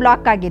 ಕಾಲು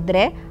ಬ್ಲಾಕ್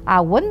ಆಗಿದ್ದರೆ ಆ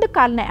 1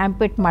 ಕಾಲನ್ನ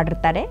ಆ್ಯಂಪಿಟ್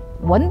ಮಾಡಿರ್ತಾರೆ,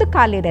 1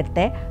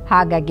 ಕಾಲಿರುತ್ತೆ.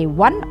 ಹಾಗಾಗಿ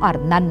 1 or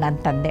none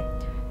ಅಂತಂದೆ.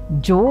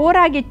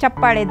 ಜೋರಾಗಿ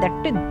ಚಪ್ಪಾಳೆ,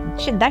 that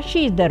she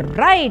is the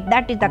right,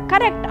 that is the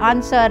correct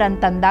answer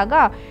ಅಂತಂದಾಗ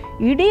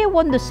ಇಡೀ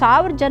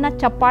 1,000 ಜನ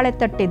ಚಪ್ಪಾಳೆ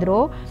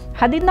ತಟ್ಟಿದ್ರು.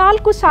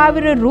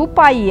 14,000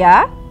 ರೂಪಾಯಿಯ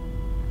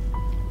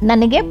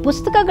ನನಗೆ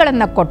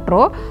ಪುಸ್ತಕಗಳನ್ನು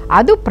ಕೊಟ್ಟರು.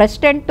 ಅದು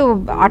ಪ್ರೆಸಿಡೆಂಟು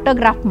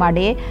ಆಟೋಗ್ರಾಫ್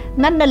ಮಾಡಿ.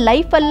 ನನ್ನ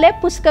ಲೈಫಲ್ಲೇ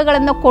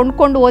ಪುಸ್ತಕಗಳನ್ನು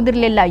ಕೊಂಡ್ಕೊಂಡು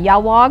ಓದಿರಲಿಲ್ಲ.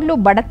 ಯಾವಾಗಲೂ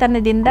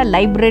ಬಡತನದಿಂದ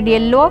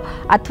ಲೈಬ್ರರಿಯಲ್ಲೋ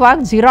ಅಥವಾ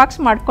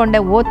ಜಿರಾಕ್ಸ್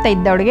ಮಾಡಿಕೊಂಡೆ ಓದ್ತಾ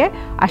ಇದ್ದವಳಿಗೆ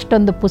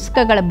ಅಷ್ಟೊಂದು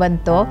ಪುಸ್ತಕಗಳು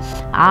ಬಂತು.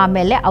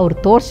 ಆಮೇಲೆ ಅವ್ರು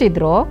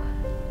ತೋರಿಸಿದ್ರು.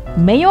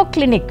 Mayo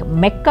clinic,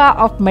 Mecca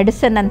of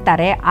medicine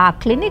ಅಂತಾರೆ. ಆ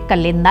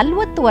ಕ್ಲಿನಿಕಲ್ಲಿ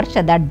 40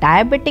 ವರ್ಷದ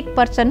ಡಯಾಬಿಟಿಕ್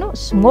ಪರ್ಸನ್ನು,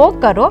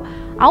 ಸ್ಮೋಕರು,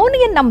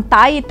 ಅವನಿಗೆ ನಮ್ಮ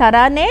ತಾಯಿ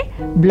ಥರನೇ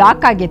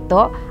ಬ್ಲಾಕ್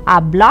ಆಗಿತ್ತು. ಆ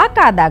ಬ್ಲಾಕ್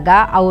ಆದಾಗ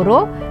ಅವರು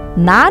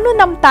ನಾನು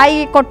ನಮ್ಮ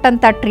ತಾಯಿಗೆ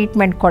ಕೊಟ್ಟಂಥ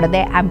ಟ್ರೀಟ್ಮೆಂಟ್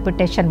ಕೊಡದೆ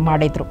ಆಂಪ್ಯುಟೇಷನ್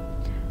ಮಾಡಿದರು.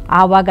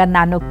 ಆವಾಗ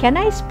ನಾನು ಕೆನ್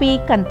ಐ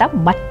ಸ್ಪೀಕ್ ಅಂತ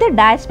ಮತ್ತೆ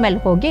ಡಯಸ್ ಮೇಲೆ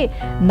ಹೋಗಿ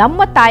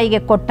ನಮ್ಮ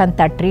ತಾಯಿಗೆ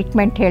ಕೊಟ್ಟಂಥ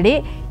ಟ್ರೀಟ್ಮೆಂಟ್ ಹೇಳಿ,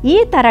 ಈ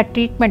ಥರ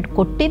ಟ್ರೀಟ್ಮೆಂಟ್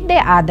ಕೊಟ್ಟಿದ್ದೇ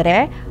ಆದರೆ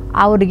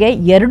ಅವ್ರಿಗೆ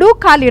 2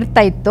 ಕಾಲು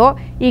ಇರ್ತಾ ಇತ್ತು.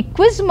 ಈ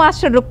ಕ್ವಿಜ್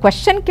ಮಾಸ್ಟರು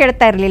ಕ್ವೆಶ್ಚನ್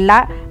ಕೇಳ್ತಾ ಇರಲಿಲ್ಲ,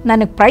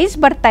 ನನಗೆ ಪ್ರೈಸ್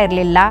ಬರ್ತಾ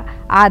ಇರಲಿಲ್ಲ.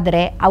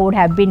 ಆದರೆ I would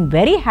have been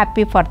very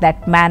happy for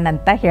that man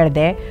ಅಂತ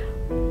ಹೇಳಿದೆ.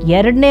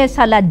 2ನೇ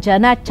ಸಲ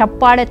ಜನ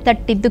ಚಪ್ಪಾಳೆ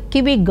ತಟ್ಟಿದ್ದು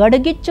ಕಿವಿ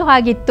ಗಡಗಿಚ್ಚು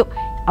ಆಗಿತ್ತು.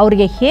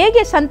 ಅವ್ರಿಗೆ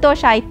ಹೇಗೆ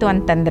ಸಂತೋಷ ಆಯಿತು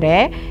ಅಂತಂದರೆ,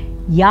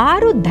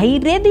 ಯಾರು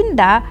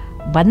ಧೈರ್ಯದಿಂದ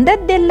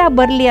ಬಂದದ್ದೆಲ್ಲ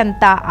ಬರಲಿ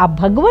ಅಂತ ಆ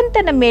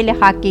ಭಗವಂತನ ಮೇಲೆ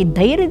ಹಾಕಿ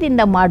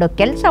ಧೈರ್ಯದಿಂದ ಮಾಡೋ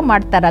ಕೆಲಸ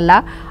ಮಾಡ್ತಾರಲ್ಲ,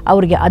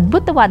 ಅವ್ರಿಗೆ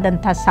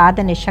ಅದ್ಭುತವಾದಂಥ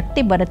ಸಾಧನೆ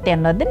ಶಕ್ತಿ ಬರುತ್ತೆ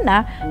ಅನ್ನೋದನ್ನು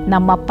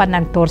ನಮ್ಮಪ್ಪ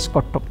ನನಗೆ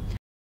ತೋರಿಸ್ಕೊಟ್ರು.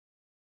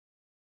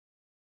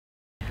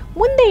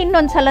 ಮುಂದೆ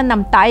ಇನ್ನೊಂದು ಸಲ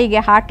ನಮ್ಮ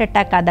ತಾಯಿಗೆ ಹಾರ್ಟ್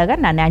ಅಟ್ಯಾಕ್ ಆದಾಗ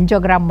ನಾನು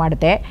ಆ್ಯಂಜಿಯೋಗ್ರಾಮ್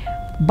ಮಾಡಿದೆ.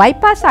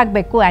 ಬೈಪಾಸ್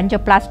ಆಗಬೇಕು,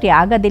 ಆ್ಯಂಜಿಯೋಪ್ಲಾಸ್ಟಿ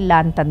ಆಗೋದಿಲ್ಲ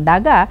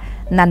ಅಂತಂದಾಗ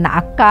ನನ್ನ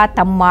ಅಕ್ಕ,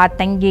 ತಮ್ಮ,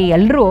 ತಂಗಿ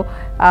ಎಲ್ಲರೂ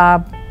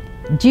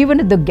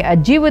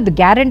ಜೀವದ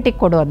ಗ್ಯಾರಂಟಿ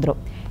ಕೊಡು ಅಂದರು.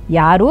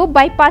 ಯಾರೂ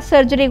ಬೈಪಾಸ್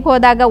ಸರ್ಜರಿಗೆ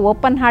ಹೋದಾಗ,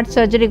 ಓಪನ್ ಹಾರ್ಟ್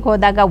ಸರ್ಜರಿಗೆ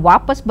ಹೋದಾಗ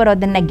ವಾಪಸ್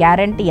ಬರೋದನ್ನು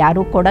ಗ್ಯಾರಂಟಿ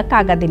ಯಾರೂ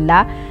ಕೊಡೋಕ್ಕಾಗೋದಿಲ್ಲ.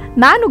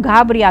 ನಾನು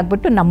ಗಾಬರಿ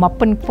ಆಗಿಬಿಟ್ಟು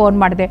ನಮ್ಮಪ್ಪನಿಗೆ ಫೋನ್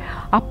ಮಾಡಿದೆ.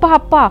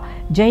 ಅಪ್ಪ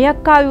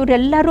ಜಯಕ್ಕ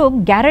ಇವರೆಲ್ಲರೂ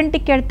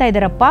ಗ್ಯಾರಂಟಿ ಕೇಳ್ತಾ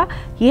ಇದ್ದಾರಪ್ಪ,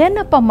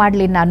 ಏನಪ್ಪ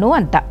ಮಾಡಲಿ ನಾನು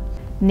ಅಂತ.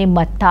 ನಿಮ್ಮ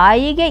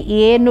ತಾಯಿಗೆ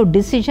ಏನು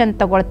ಡಿಸಿಷನ್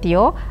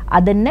ತಗೊಳ್ತೀಯೋ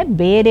ಅದನ್ನೇ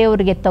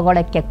ಬೇರೆಯವ್ರಿಗೆ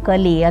ತಗೊಳ್ಳೋಕ್ಕೆ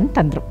ಕಲಿ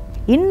ಅಂತಂದರು.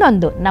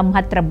 ಇನ್ನೊಂದು, ನಮ್ಮ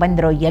ಹತ್ರ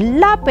ಬಂದಿರೋ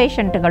ಎಲ್ಲ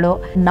ಪೇಷಂಟ್ಗಳು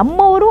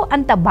ನಮ್ಮವರು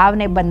ಅಂತ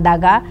ಭಾವನೆ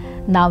ಬಂದಾಗ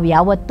ನಾವು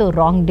ಯಾವತ್ತೂ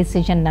ರಾಂಗ್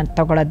ಡಿಸಿಷನ್ನ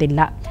ತಗೊಳ್ಳೋದಿಲ್ಲ.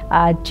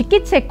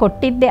 ಚಿಕಿತ್ಸೆ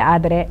ಕೊಟ್ಟಿದ್ದೇ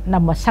ಆದರೆ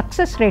ನಮ್ಮ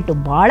ಸಕ್ಸಸ್ ರೇಟು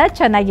ಭಾಳ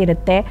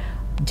ಚೆನ್ನಾಗಿರುತ್ತೆ.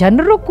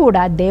 ಜನರು ಕೂಡ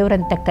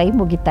ದೇವರಂತೆ ಕೈ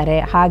ಮುಗಿತಾರೆ.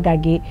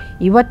 ಹಾಗಾಗಿ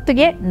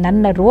ಇವತ್ತಿಗೆ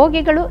ನನ್ನ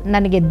ರೋಗಿಗಳು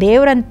ನನಗೆ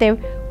ದೇವರಂತೆ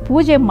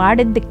ಪೂಜೆ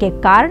ಮಾಡಿದ್ದಕ್ಕೆ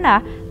ಕಾರಣ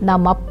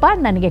ನಮ್ಮಪ್ಪ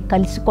ನನಗೆ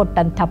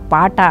ಕಲಿಸಿಕೊಟ್ಟಂಥ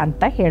ಪಾಠ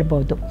ಅಂತ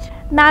ಹೇಳ್ಬೋದು.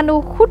 ನಾನು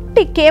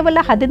ಹುಟ್ಟಿ ಕೇವಲ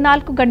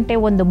 14 ಗಂಟೆ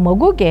ಒಂದು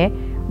ಮಗುಗೆ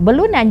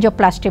ಬಲೂನ್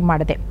ಆಂಜಿಯೋಪ್ಲಾಸ್ಟಿ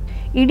ಮಾಡಿದೆ.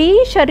 ಇಡೀ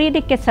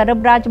ಶರೀರಕ್ಕೆ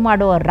ಸರಬರಾಜು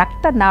ಮಾಡುವ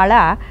ರಕ್ತನಾಳ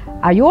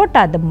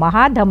ಅಯೋಟದ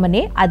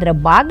ಮಹಾಧಮನಿ, ಅದರ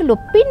ಬಾಗಿಲು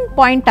ಪಿನ್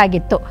ಪಾಯಿಂಟ್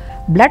ಆಗಿತ್ತು.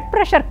 ಬ್ಲಡ್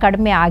ಪ್ರೆಷರ್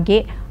ಕಡಿಮೆ ಆಗಿ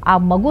ಆ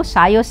ಮಗು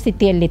ಸಾಯೋ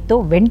ಸ್ಥಿತಿಯಲ್ಲಿತ್ತು,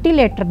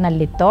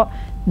 ವೆಂಟಿಲೇಟರ್ನಲ್ಲಿತ್ತು.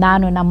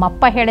 ನಾನು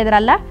ನಮ್ಮಪ್ಪ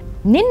ಹೇಳಿದ್ರಲ್ಲ,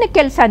 ನಿನ್ನ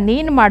ಕೆಲಸ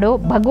ನೀನು ಮಾಡು,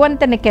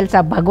 ಭಗವಂತನ ಕೆಲಸ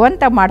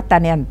ಭಗವಂತ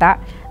ಮಾಡ್ತಾನೆ ಅಂತ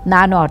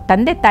ನಾನು ಅವ್ರ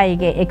ತಂದೆ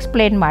ತಾಯಿಗೆ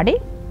ಎಕ್ಸ್ಪ್ಲೇನ್ ಮಾಡಿ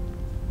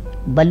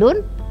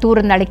ಬಲೂನ್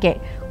ತೂರಿನಳಿಕೆ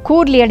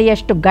ಕೂರ್ಲಿ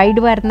ಎಳೆಯಷ್ಟು ಗೈಡ್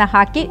ವೈರ್ನ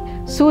ಹಾಕಿ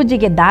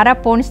ಸೂಜಿಗೆ ದಾರ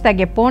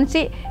ಪೋಣಿಸ್ದಾಗೆ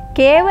ಪೋಣಿಸಿ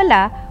ಕೇವಲ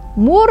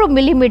 3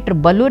 ಮಿಲಿಮೀಟ್ರ್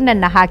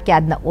ಬಲೂನನ್ನು ಹಾಕಿ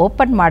ಅದನ್ನ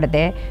ಓಪನ್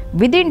ಮಾಡಿದೆ.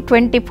 ವಿದಿನ್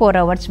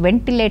 24 hours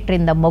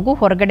ವೆಂಟಿಲೇಟ್ರಿಂದ ಮಗು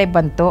ಹೊರಗಡೆ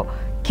ಬಂತು.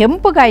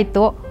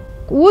 ಕೆಂಪಗಾಯಿತು,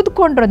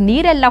 ಊದ್ಕೊಂಡ್ರು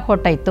ನೀರೆಲ್ಲ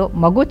ಹೊಟ್ಟೋಯ್ತು,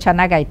 ಮಗು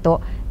ಚೆನ್ನಾಗಾಯಿತು.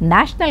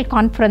 ನ್ಯಾಷನಲ್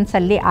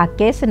ಕಾನ್ಫರೆನ್ಸಲ್ಲಿ ಆ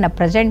ಕೇಸನ್ನು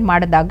ಪ್ರೆಸೆಂಟ್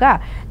ಮಾಡಿದಾಗ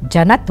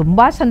ಜನ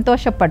ತುಂಬ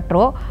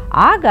ಸಂತೋಷಪಟ್ಟರು.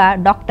 ಆಗ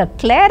ಡಾಕ್ಟರ್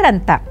ಕ್ಲೇರ್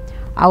ಅಂತ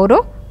ಅವರು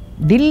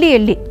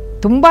ದಿಲ್ಲಿಯಲ್ಲಿ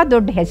ತುಂಬ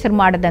ದೊಡ್ಡ ಹೆಸರು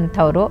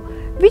ಮಾಡಿದಂಥವರು,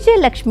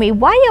 Vijayalakshmi,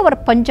 Y hour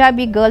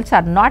Punjabi girls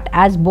are not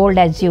as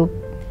bold as you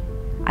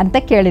ಅಂತ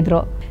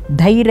ಕೇಳಿದರು.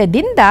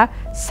 ಧೈರ್ಯದಿಂದ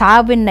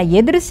ಸಾವಿನ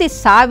ಎದುರಿಸಿ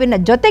ಸಾವಿನ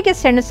ಜೊತೆಗೆ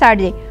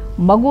ಸೆಣಸಾಡಿ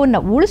ಮಗುವನ್ನು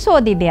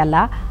ಉಳಿಸೋದಿದೆಯಲ್ಲ,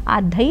 ಆ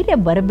ಧೈರ್ಯ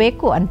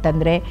ಬರಬೇಕು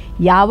ಅಂತಂದರೆ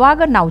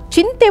ಯಾವಾಗ ನಾವು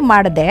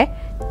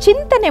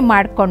ಚಿಂತನೆ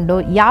ಮಾಡಿಕೊಂಡು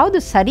ಯಾವುದು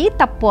ಸರಿ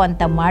ತಪ್ಪು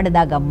ಅಂತ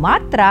ಮಾಡಿದಾಗ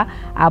ಮಾತ್ರ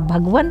ಆ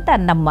ಭಗವಂತ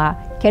ನಮ್ಮ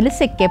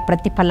ಕೆಲಸಕ್ಕೆ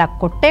ಪ್ರತಿಫಲ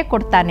ಕೊಟ್ಟೇ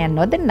ಕೊಡ್ತಾನೆ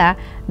ಅನ್ನೋದನ್ನು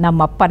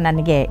ನಮ್ಮಪ್ಪ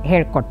ನನಗೆ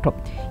ಹೇಳಿಕೊಟ್ರು.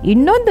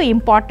 ಇನ್ನೊಂದು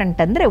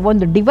ಇಂಪಾರ್ಟೆಂಟ್ ಅಂದರೆ,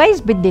 ಒಂದು ಡಿವೈಸ್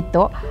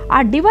ಬಿದ್ದಿತ್ತು.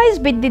 ಆ ಡಿವೈಸ್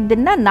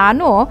ಬಿದ್ದಿದ್ದನ್ನು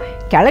ನಾನು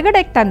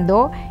ಕೆಳಗಡೆ ತಂದು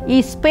ಈ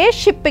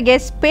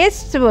ಸ್ಪೇಸ್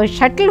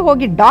ಶಟಲ್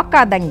ಹೋಗಿ ಡಾಕ್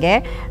ಆದಂಗೆ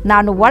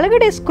ನಾನು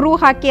ಒಳಗಡೆ ಸ್ಕ್ರೂ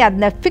ಹಾಕಿ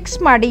ಅದನ್ನ ಫಿಕ್ಸ್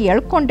ಮಾಡಿ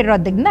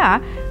ಎಳ್ಕೊಂಡಿರೋದನ್ನ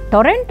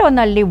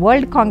ಟೊರೆಂಟೋನಲ್ಲಿ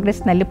ವರ್ಲ್ಡ್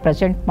ಕಾಂಗ್ರೆಸ್ನಲ್ಲಿ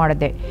ಪ್ರೆಸೆಂಟ್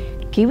ಮಾಡಿದೆ.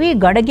 ಕಿವಿ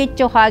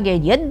ಗಡಗಿಚ್ಚೋ ಹಾಗೆ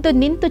ಎದ್ದು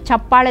ನಿಂತು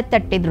ಚಪ್ಪಾಳೆ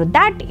ತಟ್ಟಿದ್ರು.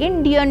 ದ್ಯಾಟ್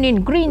ಇಂಡಿಯನ್ ಇನ್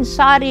ಗ್ರೀನ್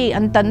ಸಾರಿ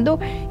ಅಂತಂದು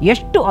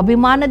ಎಷ್ಟು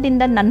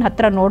ಅಭಿಮಾನದಿಂದ ನನ್ನ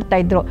ಹತ್ರ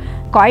ನೋಡ್ತಾಯಿದ್ರು.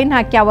 ಕಾಯಿನ್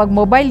ಹಾಕಿ ಆವಾಗ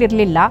ಮೊಬೈಲ್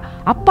ಇರಲಿಲ್ಲ.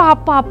 ಅಪ್ಪ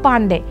ಅಪ್ಪ ಅಪ್ಪ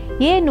ಅಂದೆ.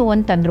 ಏನು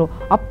ಅಂತಂದರು.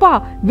 ಅಪ್ಪ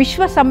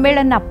ವಿಶ್ವ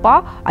ಸಮ್ಮೇಳನ ಅಪ್ಪ,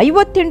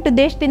 58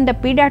 ದೇಶದಿಂದ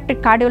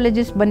paediatric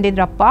cardiologist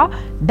ಬಂದಿದ್ರಪ್ಪ.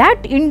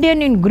 That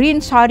Indian in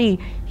green sorry,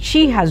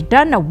 she has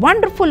done a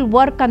wonderful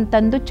work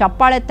ಅಂತಂದು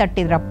ಚಪ್ಪಾಳೆ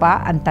ತಟ್ಟಿದ್ರಪ್ಪ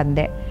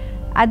ಅಂತಂದೆ.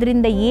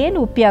 ಅದರಿಂದ ಏನು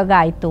ಉಪಯೋಗ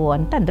ಆಯಿತು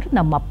ಅಂತಂದರು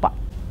ನಮ್ಮಪ್ಪ.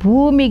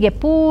 ಭೂಮಿಗೆ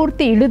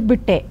ಪೂರ್ತಿ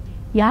ಇಳಿದ್ಬಿಟ್ಟೆ.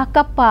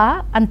 ಯಾಕಪ್ಪ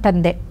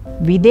ಅಂತಂದೆ.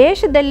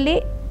 ವಿದೇಶದಲ್ಲಿ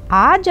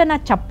ಆ ಜನ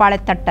ಚಪ್ಪಾಳೆ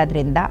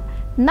ತಟ್ಟೋದ್ರಿಂದ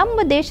ನಮ್ಮ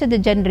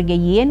ದೇಶದ ಜನರಿಗೆ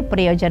ಏನು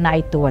ಪ್ರಯೋಜನ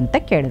ಆಯಿತು ಅಂತ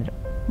ಕೇಳಿದ್ರು.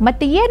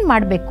 ಮತ್ತು ಏನು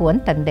ಮಾಡಬೇಕು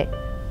ಅಂತಂದೆ.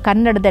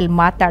 ಕನ್ನಡದಲ್ಲಿ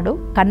ಮಾತಾಡು,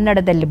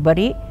 ಕನ್ನಡದಲ್ಲಿ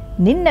ಬರೀ,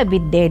 ನಿನ್ನ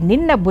ವಿದ್ಯೆ,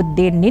 ನಿನ್ನ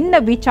ಬುದ್ಧಿ, ನಿನ್ನ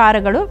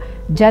ವಿಚಾರಗಳು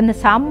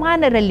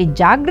ಜನಸಾಮಾನ್ಯರಲ್ಲಿ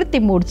ಜಾಗೃತಿ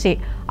ಮೂಡಿಸಿ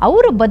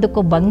ಅವರು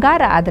ಬದುಕು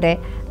ಬಂಗಾರ ಆದರೆ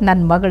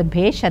ನನ್ನ ಮಗಳು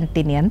ಭೇಷ್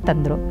ಅಂತೀನಿ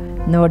ಅಂತಂದರು.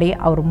 ನೋಡಿ,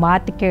 ಅವ್ರ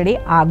ಮಾತು ಕೇಳಿ,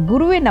 ಆ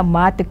ಗುರುವಿನ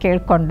ಮಾತು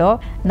ಕೇಳಿಕೊಂಡು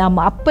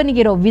ನಮ್ಮ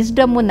ಅಪ್ಪನಿಗಿರೋ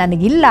ವಿಸ್ಡಮ್ಮು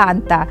ನನಗಿಲ್ಲ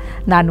ಅಂತ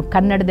ನಾನು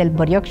ಕನ್ನಡದಲ್ಲಿ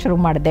ಬರೆಯೋಕ್ಕೆ ಶುರು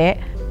ಮಾಡಿದೆ.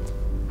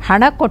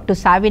 ಹಣ ಕೊಟ್ಟು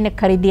ಸಾವಿನ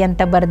ಖರೀದಿ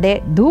ಅಂತ ಬರೆದೆ,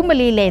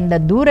 ಧೂಮಲೀಲೆಯಿಂದ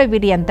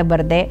ದೂರವಿರಿ ಅಂತ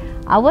ಬರೆದೆ.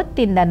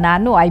 ಅವತ್ತಿಂದ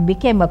ನಾನು ಐ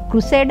ಬಿಕೇಮ್ ಅ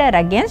ಕ್ರುಸೇಡರ್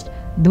ಅಗೇನ್ಸ್ಟ್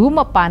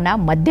ಧೂಮಪಾನ,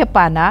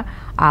 ಮದ್ಯಪಾನ.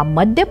 ಆ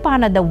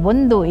ಮದ್ಯಪಾನದ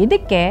ಒಂದು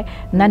ಇದಕ್ಕೆ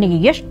ನನಗೆ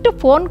ಎಷ್ಟು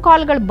ಫೋನ್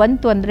ಕಾಲ್ಗಳು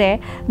ಬಂತು ಅಂದರೆ,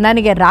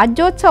 ನನಗೆ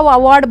ರಾಜ್ಯೋತ್ಸವ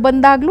ಅವಾರ್ಡ್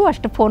ಬಂದಾಗಲೂ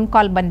ಅಷ್ಟು ಫೋನ್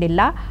ಕಾಲ್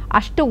ಬಂದಿಲ್ಲ,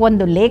 ಅಷ್ಟು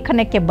ಒಂದು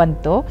ಲೇಖನಕ್ಕೆ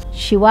ಬಂತು.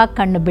 ಶಿವ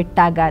ಕಣ್ಣು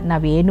ಬಿಟ್ಟಾಗ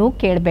ನಾವೇನೂ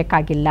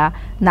ಕೇಳಬೇಕಾಗಿಲ್ಲ.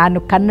 ನಾನು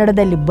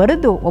ಕನ್ನಡದಲ್ಲಿ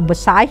ಬರೆದು ಒಬ್ಬ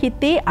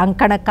ಸಾಹಿತಿ,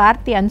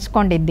 ಅಂಕಣಕಾರ್ತಿ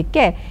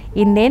ಅನ್ಸ್ಕೊಂಡಿದ್ದಕ್ಕೆ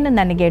ಇನ್ನೇನು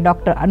ನನಗೆ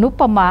ಡಾಕ್ಟರ್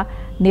ಅನುಪಮ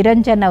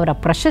ನಿರಂಜನ್ ಅವರ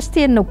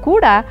ಪ್ರಶಸ್ತಿಯನ್ನು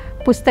ಕೂಡ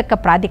ಪುಸ್ತಕ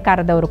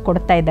ಪ್ರಾಧಿಕಾರದವರು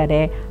ಕೊಡ್ತಾ ಇದ್ದಾರೆ.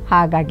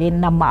 ಹಾಗಾಗಿ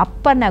ನಮ್ಮ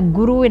ಅಪ್ಪನ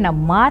ಗುರುವಿನ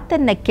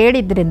ಮಾತನ್ನು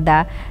ಕೇಳಿದ್ರಿಂದ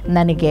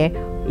ನನಗೆ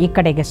ಈ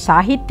ಕಡೆಗೆ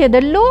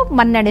ಸಾಹಿತ್ಯದಲ್ಲೂ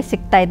ಮನ್ನಣೆ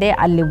ಸಿಗ್ತಾ ಇದೆ,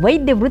 ಅಲ್ಲಿ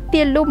ವೈದ್ಯ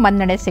ವೃತ್ತಿಯಲ್ಲೂ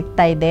ಮನ್ನಣೆ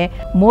ಸಿಗ್ತಾ ಇದೆ.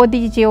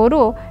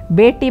 ಮೋದಿಜಿಯವರು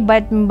ಬೇಟಿ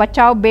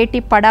ಬಚಾವ್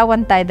ಬೇಟಿ ಪಡಾವ್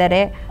ಅಂತ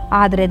ಇದ್ದಾರೆ.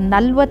 ಆದರೆ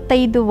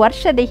 45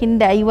 ವರ್ಷದ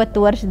ಹಿಂದೆ,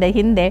 50 ವರ್ಷದ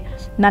ಹಿಂದೆ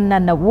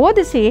ನನ್ನನ್ನು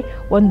ಓದಿಸಿ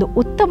ಒಂದು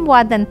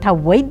ಉತ್ತಮವಾದಂಥ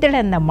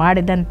ವೈದ್ಯಳನ್ನು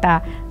ಮಾಡಿದಂಥ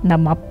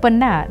ನಮ್ಮ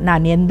ಅಪ್ಪನ್ನ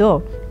ನಾನು ಎಂದೂ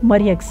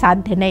ಮರೆಯೋಕ್ಕೆ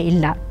ಸಾಧ್ಯನೇ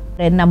ಇಲ್ಲ.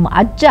 ನಮ್ಮ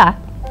ಅಜ್ಜ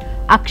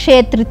ಅಕ್ಷಯ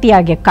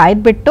ತೃತೀಯಾಗೆ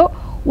ಕಾಯ್ದುಬಿಟ್ಟು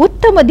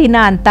ಉತ್ತಮ ದಿನ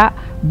ಅಂತ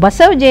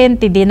ಬಸವ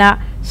ಜಯಂತಿ ದಿನ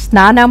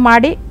ಸ್ನಾನ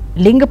ಮಾಡಿ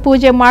ಲಿಂಗ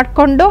ಪೂಜೆ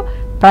ಮಾಡಿಕೊಂಡು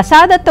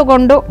ಪ್ರಸಾದ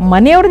ತಗೊಂಡು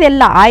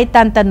ಮನೆಯವ್ರದ್ದೆಲ್ಲ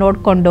ಆಯ್ತಾ ಅಂತ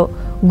ನೋಡಿಕೊಂಡು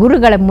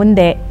ಗುರುಗಳ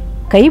ಮುಂದೆ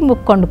ಕೈ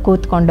ಮುಕ್ಕೊಂಡು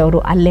ಕೂತ್ಕೊಂಡವರು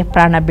ಅಲ್ಲೇ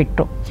ಪ್ರಾಣ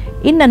ಬಿಟ್ಟರು.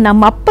 ಇನ್ನು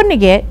ನಮ್ಮ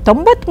ಅಪ್ಪನಿಗೆ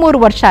 93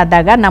 ವರ್ಷ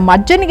ಆದಾಗ, ನಮ್ಮ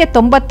ಅಜ್ಜನಿಗೆ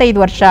 95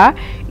 ವರ್ಷ,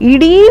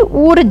 ಇಡೀ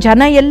ಊರ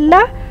ಜನ ಎಲ್ಲ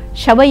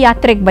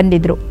ಶವಯಾತ್ರೆಗೆ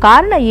ಬಂದಿದ್ದರು.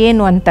 ಕಾರಣ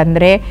ಏನು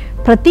ಅಂತಂದರೆ,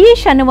 ಪ್ರತಿ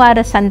ಶನಿವಾರ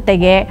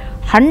ಸಂತೆಗೆ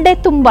ಹಂಡೆ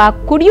ತುಂಬ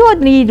ಕುಡಿಯೋ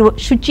ನೀರು,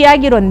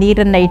 ಶುಚಿಯಾಗಿರೋ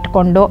ನೀರನ್ನು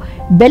ಇಟ್ಕೊಂಡು,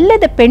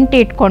 ಬೆಲ್ಲದ ಪೆಂಟೆ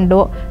ಇಟ್ಕೊಂಡು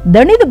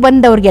ದಣಿದು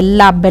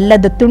ಬಂದವ್ರಿಗೆಲ್ಲ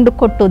ಬೆಲ್ಲದ ತುಂಡು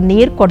ಕೊಟ್ಟು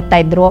ನೀರು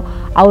ಕೊಡ್ತಾಯಿದ್ರು.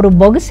 ಅವರು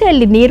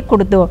ಬೊಗಸೆಯಲ್ಲಿ ನೀರು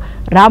ಕುಡಿದು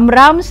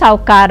ರಾಮ್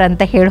ಸಾವ್ಕಾರ್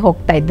ಅಂತ ಹೇಳಿ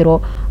ಹೋಗ್ತಾಯಿದ್ರು.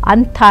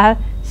 ಅಂಥ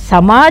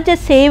ಸಮಾಜ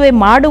ಸೇವೆ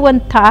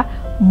ಮಾಡುವಂಥ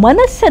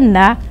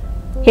ಮನಸ್ಸನ್ನು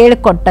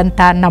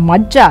ಹೇಳಿಕೊಟ್ಟಂಥ ನಮ್ಮ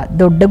ಅಜ್ಜ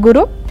ದೊಡ್ಡ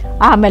ಗುರು.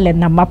 ಆಮೇಲೆ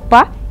ನಮ್ಮಪ್ಪ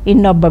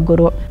ಇನ್ನೊಬ್ಬ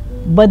ಗುರು.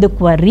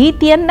 ಬದುಕುವ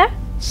ರೀತಿಯನ್ನು,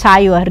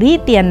 ಸಾಯುವ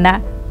ರೀತಿಯನ್ನು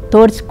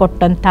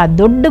ತೋರಿಸ್ಕೊಟ್ಟಂಥ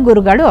ದೊಡ್ಡ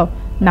ಗುರುಗಳು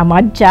ನಮ್ಮ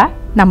ಅಜ್ಜ,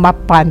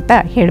 ನಮ್ಮಪ್ಪ ಅಂತ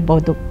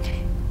ಹೇಳ್ಬೋದು.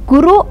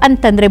 ಗುರು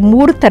ಅಂತಂದರೆ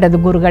 3 ಥರದ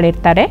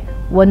ಗುರುಗಳಿರ್ತಾರೆ.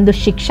 ಒಂದು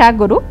ಶಿಕ್ಷಾ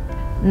ಗುರು,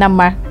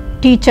 ನಮ್ಮ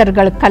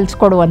ಟೀಚರ್ಗಳು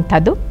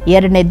ಕಲಿಸ್ಕೊಡುವಂಥದ್ದು.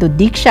 2ನೇದು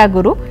ದೀಕ್ಷಾ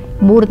ಗುರು,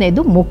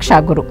 3ನೇದು ಮೋಕ್ಷಾ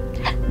ಗುರು.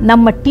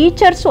 ನಮ್ಮ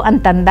ಟೀಚರ್ಸು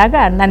ಅಂತಂದಾಗ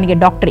ನನಗೆ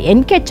ಡಾಕ್ಟರ್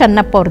NK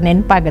ಚೆನ್ನಪ್ಪ ಅವ್ರು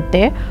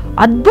ನೆನಪಾಗುತ್ತೆ.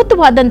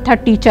 ಅದ್ಭುತವಾದಂಥ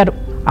ಟೀಚರು.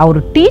 ಅವರು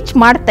ಟೀಚ್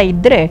ಮಾಡ್ತಾ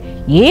ಇದ್ದರೆ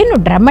ಏನು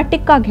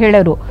ಡ್ರಾಮ್ಯಾಟಿಕ್ ಆಗಿ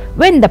ಹೇಳೋರು.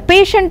 When the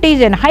patient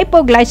is N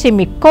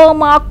ಹೈಪೋಗ್ಲೈಸೆಮಿಕ್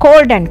coma,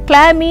 cold and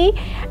ಕ್ಲಾಮಿ,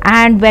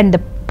 and when the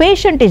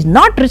patient is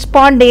not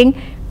responding,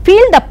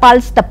 feel the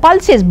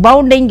pulse is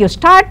bounding, you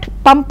start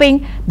pumping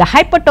the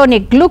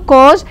hypertonic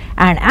glucose,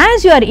 and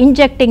as you are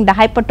injecting the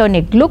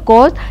hypertonic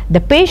glucose,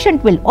 the patient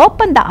will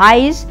open the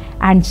eyes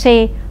and say,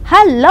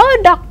 hello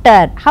doctor,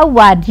 how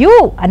are you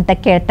ಅಂತ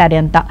ಕೇಳ್ತಾರೆ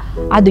ಅಂತ.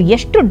 ಅದು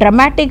ಎಷ್ಟು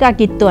dramatic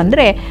ಆಗಿತ್ತು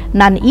ಅಂದರೆ,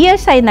 ನಾನು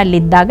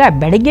ESIನಲ್ಲಿದ್ದಾಗ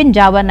ಬೆಳಗಿನ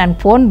ಜಾವ ನನ್ನ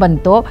ಫೋನ್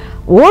ಬಂತು,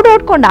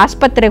 ಓಡೋಡ್ಕೊಂಡು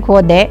ಆಸ್ಪತ್ರೆಗೆ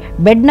ಹೋದೆ.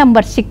 ಬೆಡ್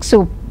ನಂಬರ್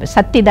 6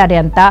 ಸತ್ತಿದ್ದಾರೆ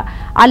ಅಂತ.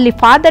 ಅಲ್ಲಿ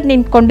ಫಾದರ್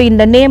ನಿಂತ್ಕೊಂಡು in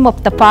the name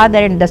of the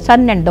father and the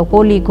sun and the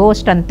Holi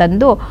ghost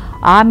ಅಂತಂದು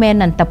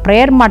ಆಮೇನ್ ಅಂತ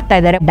ಪ್ರೇಯರ್ ಮಾಡ್ತಾ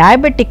ಇದ್ದಾರೆ.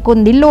 ಡಯಾಬಿಟಿಕ್ಕು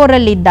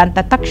ನಿಲ್ಲೋರಲ್ಲಿ ಇದ್ದ ಅಂತ.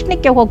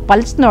 ತಕ್ಷಣಕ್ಕೆ ಹೋಗಿ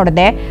ಪಲ್ಸ್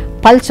ನೋಡಿದೆ,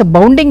 ಪಲ್ಸ್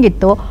ಬೌಂಡಿಂಗ್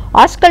ಇತ್ತು.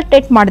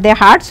 ಆಸ್ಕಲ್ಟೇಟ್ ಮಾಡಿದೆ,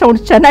 ಹಾರ್ಟ್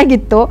ಸೌಂಡ್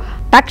ಚೆನ್ನಾಗಿತ್ತು.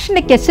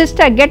 ತಕ್ಷಣಕ್ಕೆ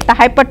ಸಿಸ್ಟರ್ ಗೆಟ್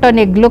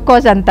ಹೈಪರ್ಟೋನಿಕ್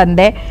ಗ್ಲೂಕೋಸ್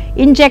ಅಂತಂದೆ,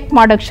 ಇಂಜೆಕ್ಟ್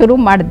ಮಾಡೋಕ್ಕೆ ಶುರು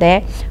ಮಾಡಿದೆ.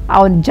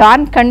 ಅವನು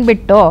ಜಾನ್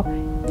ಕಂಡುಬಿಟ್ಟು,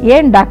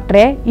 ಏನು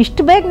ಡಾಕ್ಟ್ರೇ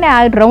ಇಷ್ಟು ಬೇಗನೆ ಆ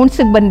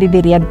ರೌಂಡ್ಸಿಗೆ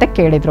ಬಂದಿದ್ದೀರಿ ಅಂತ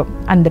ಕೇಳಿದರು.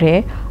 ಅಂದರೆ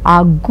ಆ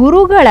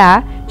ಗುರುಗಳ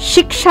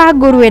ಶಿಕ್ಷಾ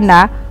ಗುರುವಿನ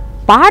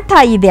ಪಾಠ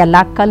ಇದೆಯಲ್ಲ,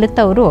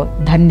 ಕಲಿತವರು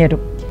ಧನ್ಯರು.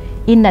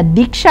 ಇನ್ನು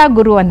ದೀಕ್ಷಾ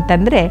ಗುರು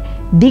ಅಂತಂದರೆ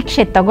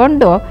ದೀಕ್ಷೆ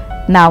ತಗೊಂಡು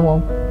ನಾವು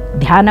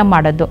ಧ್ಯಾನ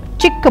ಮಾಡೋದು.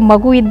 ಚಿಕ್ಕ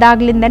ಮಗು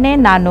ಇದ್ದಾಗಲಿಂದನೇ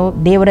ನಾನು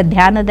ದೇವರ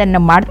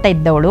ಧ್ಯಾನದನ್ನು ಮಾಡ್ತಾ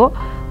ಇದ್ದವಳು.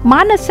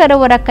 ಮಾನಸ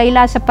ಸರೋವರ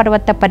ಕೈಲಾಸ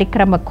ಪರ್ವತ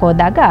ಪರಿಕ್ರಮಕ್ಕೆ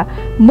ಹೋದಾಗ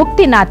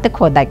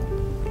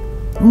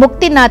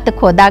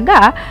ಮುಕ್ತಿನಾಥಕ್ಕೆ ಹೋದಾಗ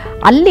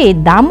ಅಲ್ಲಿ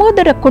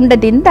ದಾಮೋದರ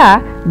ಕುಂಡದಿಂದ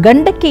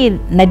ಗಂಡಕಿ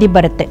ನದಿ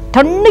ಬರುತ್ತೆ,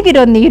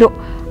 ತಣ್ಣಗಿರೋ ನೀರು.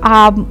 ಆ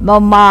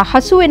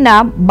ಹಸುವಿನ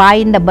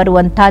ಬಾಯಿಂದ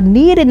ಬರುವಂಥ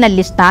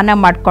ನೀರಿನಲ್ಲಿ ಸ್ನಾನ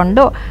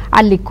ಮಾಡಿಕೊಂಡು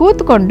ಅಲ್ಲಿ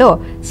ಕೂತ್ಕೊಂಡು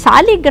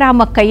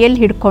ಸಾಲಿಗ್ರಾಮ ಕೈಯಲ್ಲಿ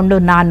ಹಿಡ್ಕೊಂಡು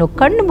ನಾನು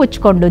ಕಣ್ಣು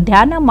ಮುಚ್ಕೊಂಡು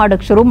ಧ್ಯಾನ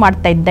ಮಾಡೋಕ್ಕೆ ಶುರು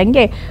ಮಾಡ್ತಾ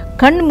ಇದ್ದಂಗೆ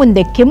ಕಣ್ಣು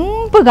ಮುಂದೆ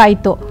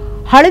ಕೆಂಪಗಾಯಿತು,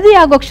 ಹಳದಿ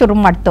ಆಗೋಕ್ಕೆ ಶುರು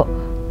ಮಾಡ್ತು.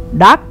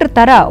 ಡಾಕ್ಟ್ರ್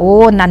ಥರ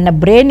ನನ್ನ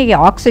ಬ್ರೈನಿಗೆ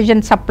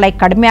ಆಕ್ಸಿಜನ್ ಸಪ್ಲೈ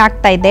ಕಡಿಮೆ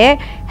ಆಗ್ತಾ ಇದೆ,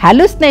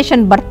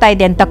 ಹ್ಯಾಲುಸಿನೇಷನ್ ಬರ್ತಾ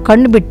ಇದೆ ಅಂತ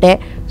ಕಂಡುಬಿಟ್ಟೆ.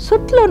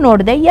 ಸುತ್ತಲೂ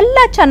ನೋಡಿದೆ, ಎಲ್ಲ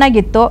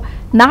ಚೆನ್ನಾಗಿತ್ತು.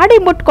 ನಾಡಿ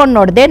ಮುಟ್ಕೊಂಡು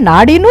ನೋಡಿದೆ,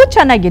 ನಾಡಿನೂ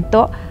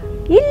ಚೆನ್ನಾಗಿತ್ತು.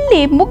 ಇಲ್ಲಿ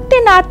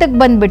ಮುಕ್ತಿನಾಥಕ್ಕೆ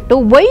ಬಂದುಬಿಟ್ಟು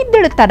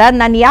ವೈದ್ಯರ ಥರ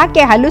ನಾನು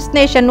ಯಾಕೆ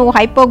ಹ್ಯಾಲುಸಿನೇಷನ್ನು,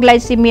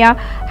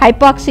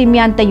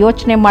 ಹೈಪಾಕ್ಸಿಮಿಯಾ ಅಂತ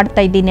ಯೋಚನೆ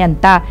ಮಾಡ್ತಾ ಇದ್ದೀನಿ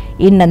ಅಂತ,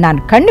 ಇನ್ನು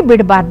ನಾನು ಕಣ್ಣು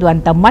ಬಿಡಬಾರ್ದು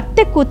ಅಂತ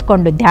ಮತ್ತೆ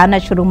ಕೂತ್ಕೊಂಡು ಧ್ಯಾನ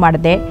ಶುರು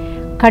ಮಾಡಿದೆ.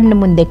 ಕಣ್ಣು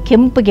ಮುಂದೆ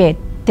ಕೆಂಪಿಗೆ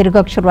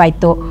ತಿರುಗೋಕ್ಕೆ ಶುರು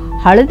ಆಯಿತು,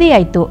 ಹಳದಿ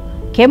ಆಯಿತು.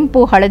 ಕೆಂಪು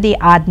ಹಳದಿ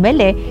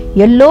ಆದಮೇಲೆ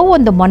ಎಲ್ಲೋ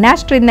ಒಂದು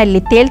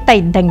ಮೊನಾಸ್ಟ್ರಿನಲ್ಲಿ ತೇಲ್ತಾ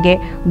ಇದ್ದಂಗೆ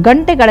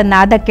ಗಂಟೆಗಳ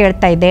ನಾದ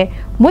ಕೇಳ್ತಾ ಇದೆ.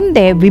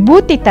 ಮುಂದೆ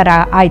ವಿಭೂತಿ ಥರ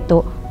ಆಯಿತು,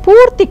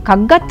 ಪೂರ್ತಿ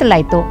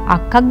ಕಗ್ಗತ್ತಲಾಯಿತು. ಆ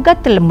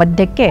ಕಗ್ಗತ್ತಲ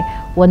ಮಧ್ಯಕ್ಕೆ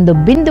ಒಂದು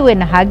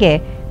ಬಿಂದುವಿನ ಹಾಗೆ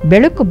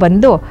ಬೆಳಕು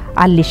ಬಂದು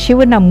ಅಲ್ಲಿ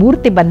ಶಿವನ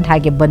ಮೂರ್ತಿ ಬಂದ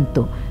ಹಾಗೆ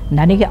ಬಂತು.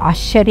 ನನಗೆ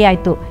ಆಶ್ಚರ್ಯ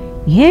ಆಯಿತು,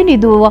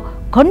 ಏನಿದು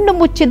ಕಣ್ಣು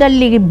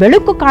ಮುಚ್ಚಿದಲ್ಲಿ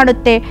ಬೆಳಕು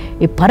ಕಾಣುತ್ತೆ,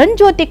 ಈ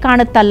ಪರಂಜ್ಯೋತಿ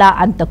ಕಾಣುತ್ತಲ್ಲ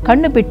ಅಂತ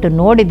ಕಣ್ಣು ಬಿಟ್ಟು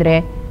ನೋಡಿದರೆ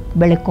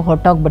ಬೆಳಕು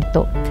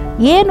ಹೊರಟೋಗ್ಬಿಡ್ತು.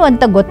 ಏನು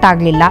ಅಂತ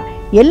ಗೊತ್ತಾಗಲಿಲ್ಲ.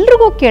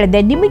 ಎಲ್ರಿಗೂ ಕೇಳಿದೆ,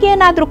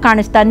 ನಿಮಗೇನಾದರೂ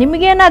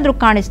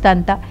ಕಾಣಿಸ್ತಾ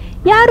ಅಂತ.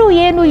 ಯಾರೂ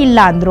ಏನೂ ಇಲ್ಲ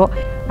ಅಂದರು.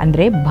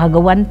 ಅಂದರೆ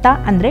ಭಗವಂತ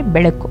ಅಂದರೆ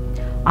ಬೆಳಕು.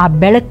 ಆ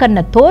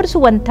ಬೆಳಕನ್ನು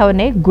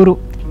ತೋರಿಸುವಂಥವನೇ ಗುರು.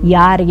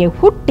 ಯಾರಿಗೆ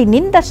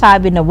ಹುಟ್ಟಿನಿಂದ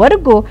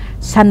ಸಾವಿನವರೆಗೂ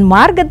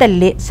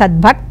ಸನ್ಮಾರ್ಗದಲ್ಲಿ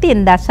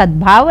ಸದ್ಭಕ್ತಿಯಿಂದ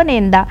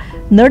ಸದ್ಭಾವನೆಯಿಂದ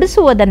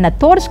ನಡೆಸುವುದನ್ನು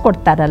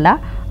ತೋರಿಸ್ಕೊಡ್ತಾರಲ್ಲ,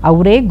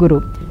 ಅವರೇ ಗುರು.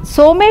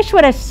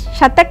 ಸೋಮೇಶ್ವರ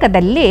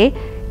ಶತಕದಲ್ಲಿ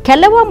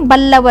ಕೆಲವಂ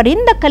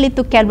ಬಲ್ಲವರಿಂದ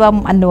ಕಲಿತು ಕೆಲವಂ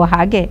ಅನ್ನುವ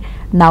ಹಾಗೆ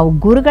ನಾವು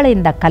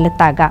ಗುರುಗಳಿಂದ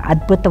ಕಲಿತಾಗ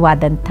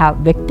ಅದ್ಭುತವಾದಂಥ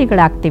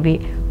ವ್ಯಕ್ತಿಗಳಾಗ್ತೀವಿ.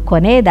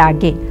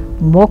 ಕೊನೆಯದಾಗಿ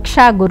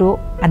ಮೋಕ್ಷಾ ಗುರು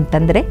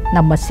ಅಂತಂದರೆ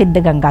ನಮ್ಮ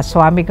ಸಿದ್ಧಗಂಗಾ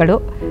ಸ್ವಾಮಿಗಳು.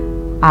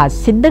 ಆ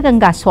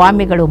ಸಿದ್ಧಗಂಗಾ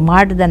ಸ್ವಾಮಿಗಳು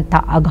ಮಾಡಿದಂಥ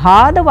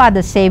ಅಗಾಧವಾದ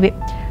ಸೇವೆ,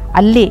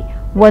 ಅಲ್ಲಿ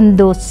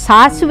ಒಂದು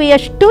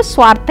ಸಾಸಿವೆಯಷ್ಟು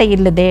ಸ್ವಾರ್ಥ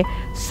ಇಲ್ಲದೆ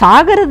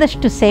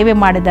ಸಾಗರದಷ್ಟು ಸೇವೆ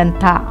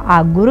ಮಾಡಿದಂಥ ಆ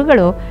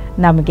ಗುರುಗಳು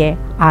ನಮಗೆ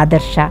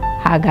ಆದರ್ಶ.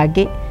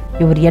 ಹಾಗಾಗಿ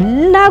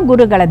ಇವರೆಲ್ಲ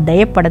ಗುರುಗಳ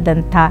ದಯೆ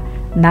ಪಡೆದಂಥ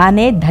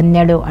ನಾನೇ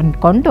ಧನ್ಯಳು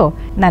ಅಂದ್ಕೊಂಡು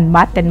ನನ್ನ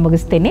ಮಾತನ್ನು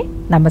ಮುಗಿಸ್ತೀನಿ.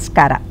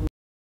 ನಮಸ್ಕಾರ.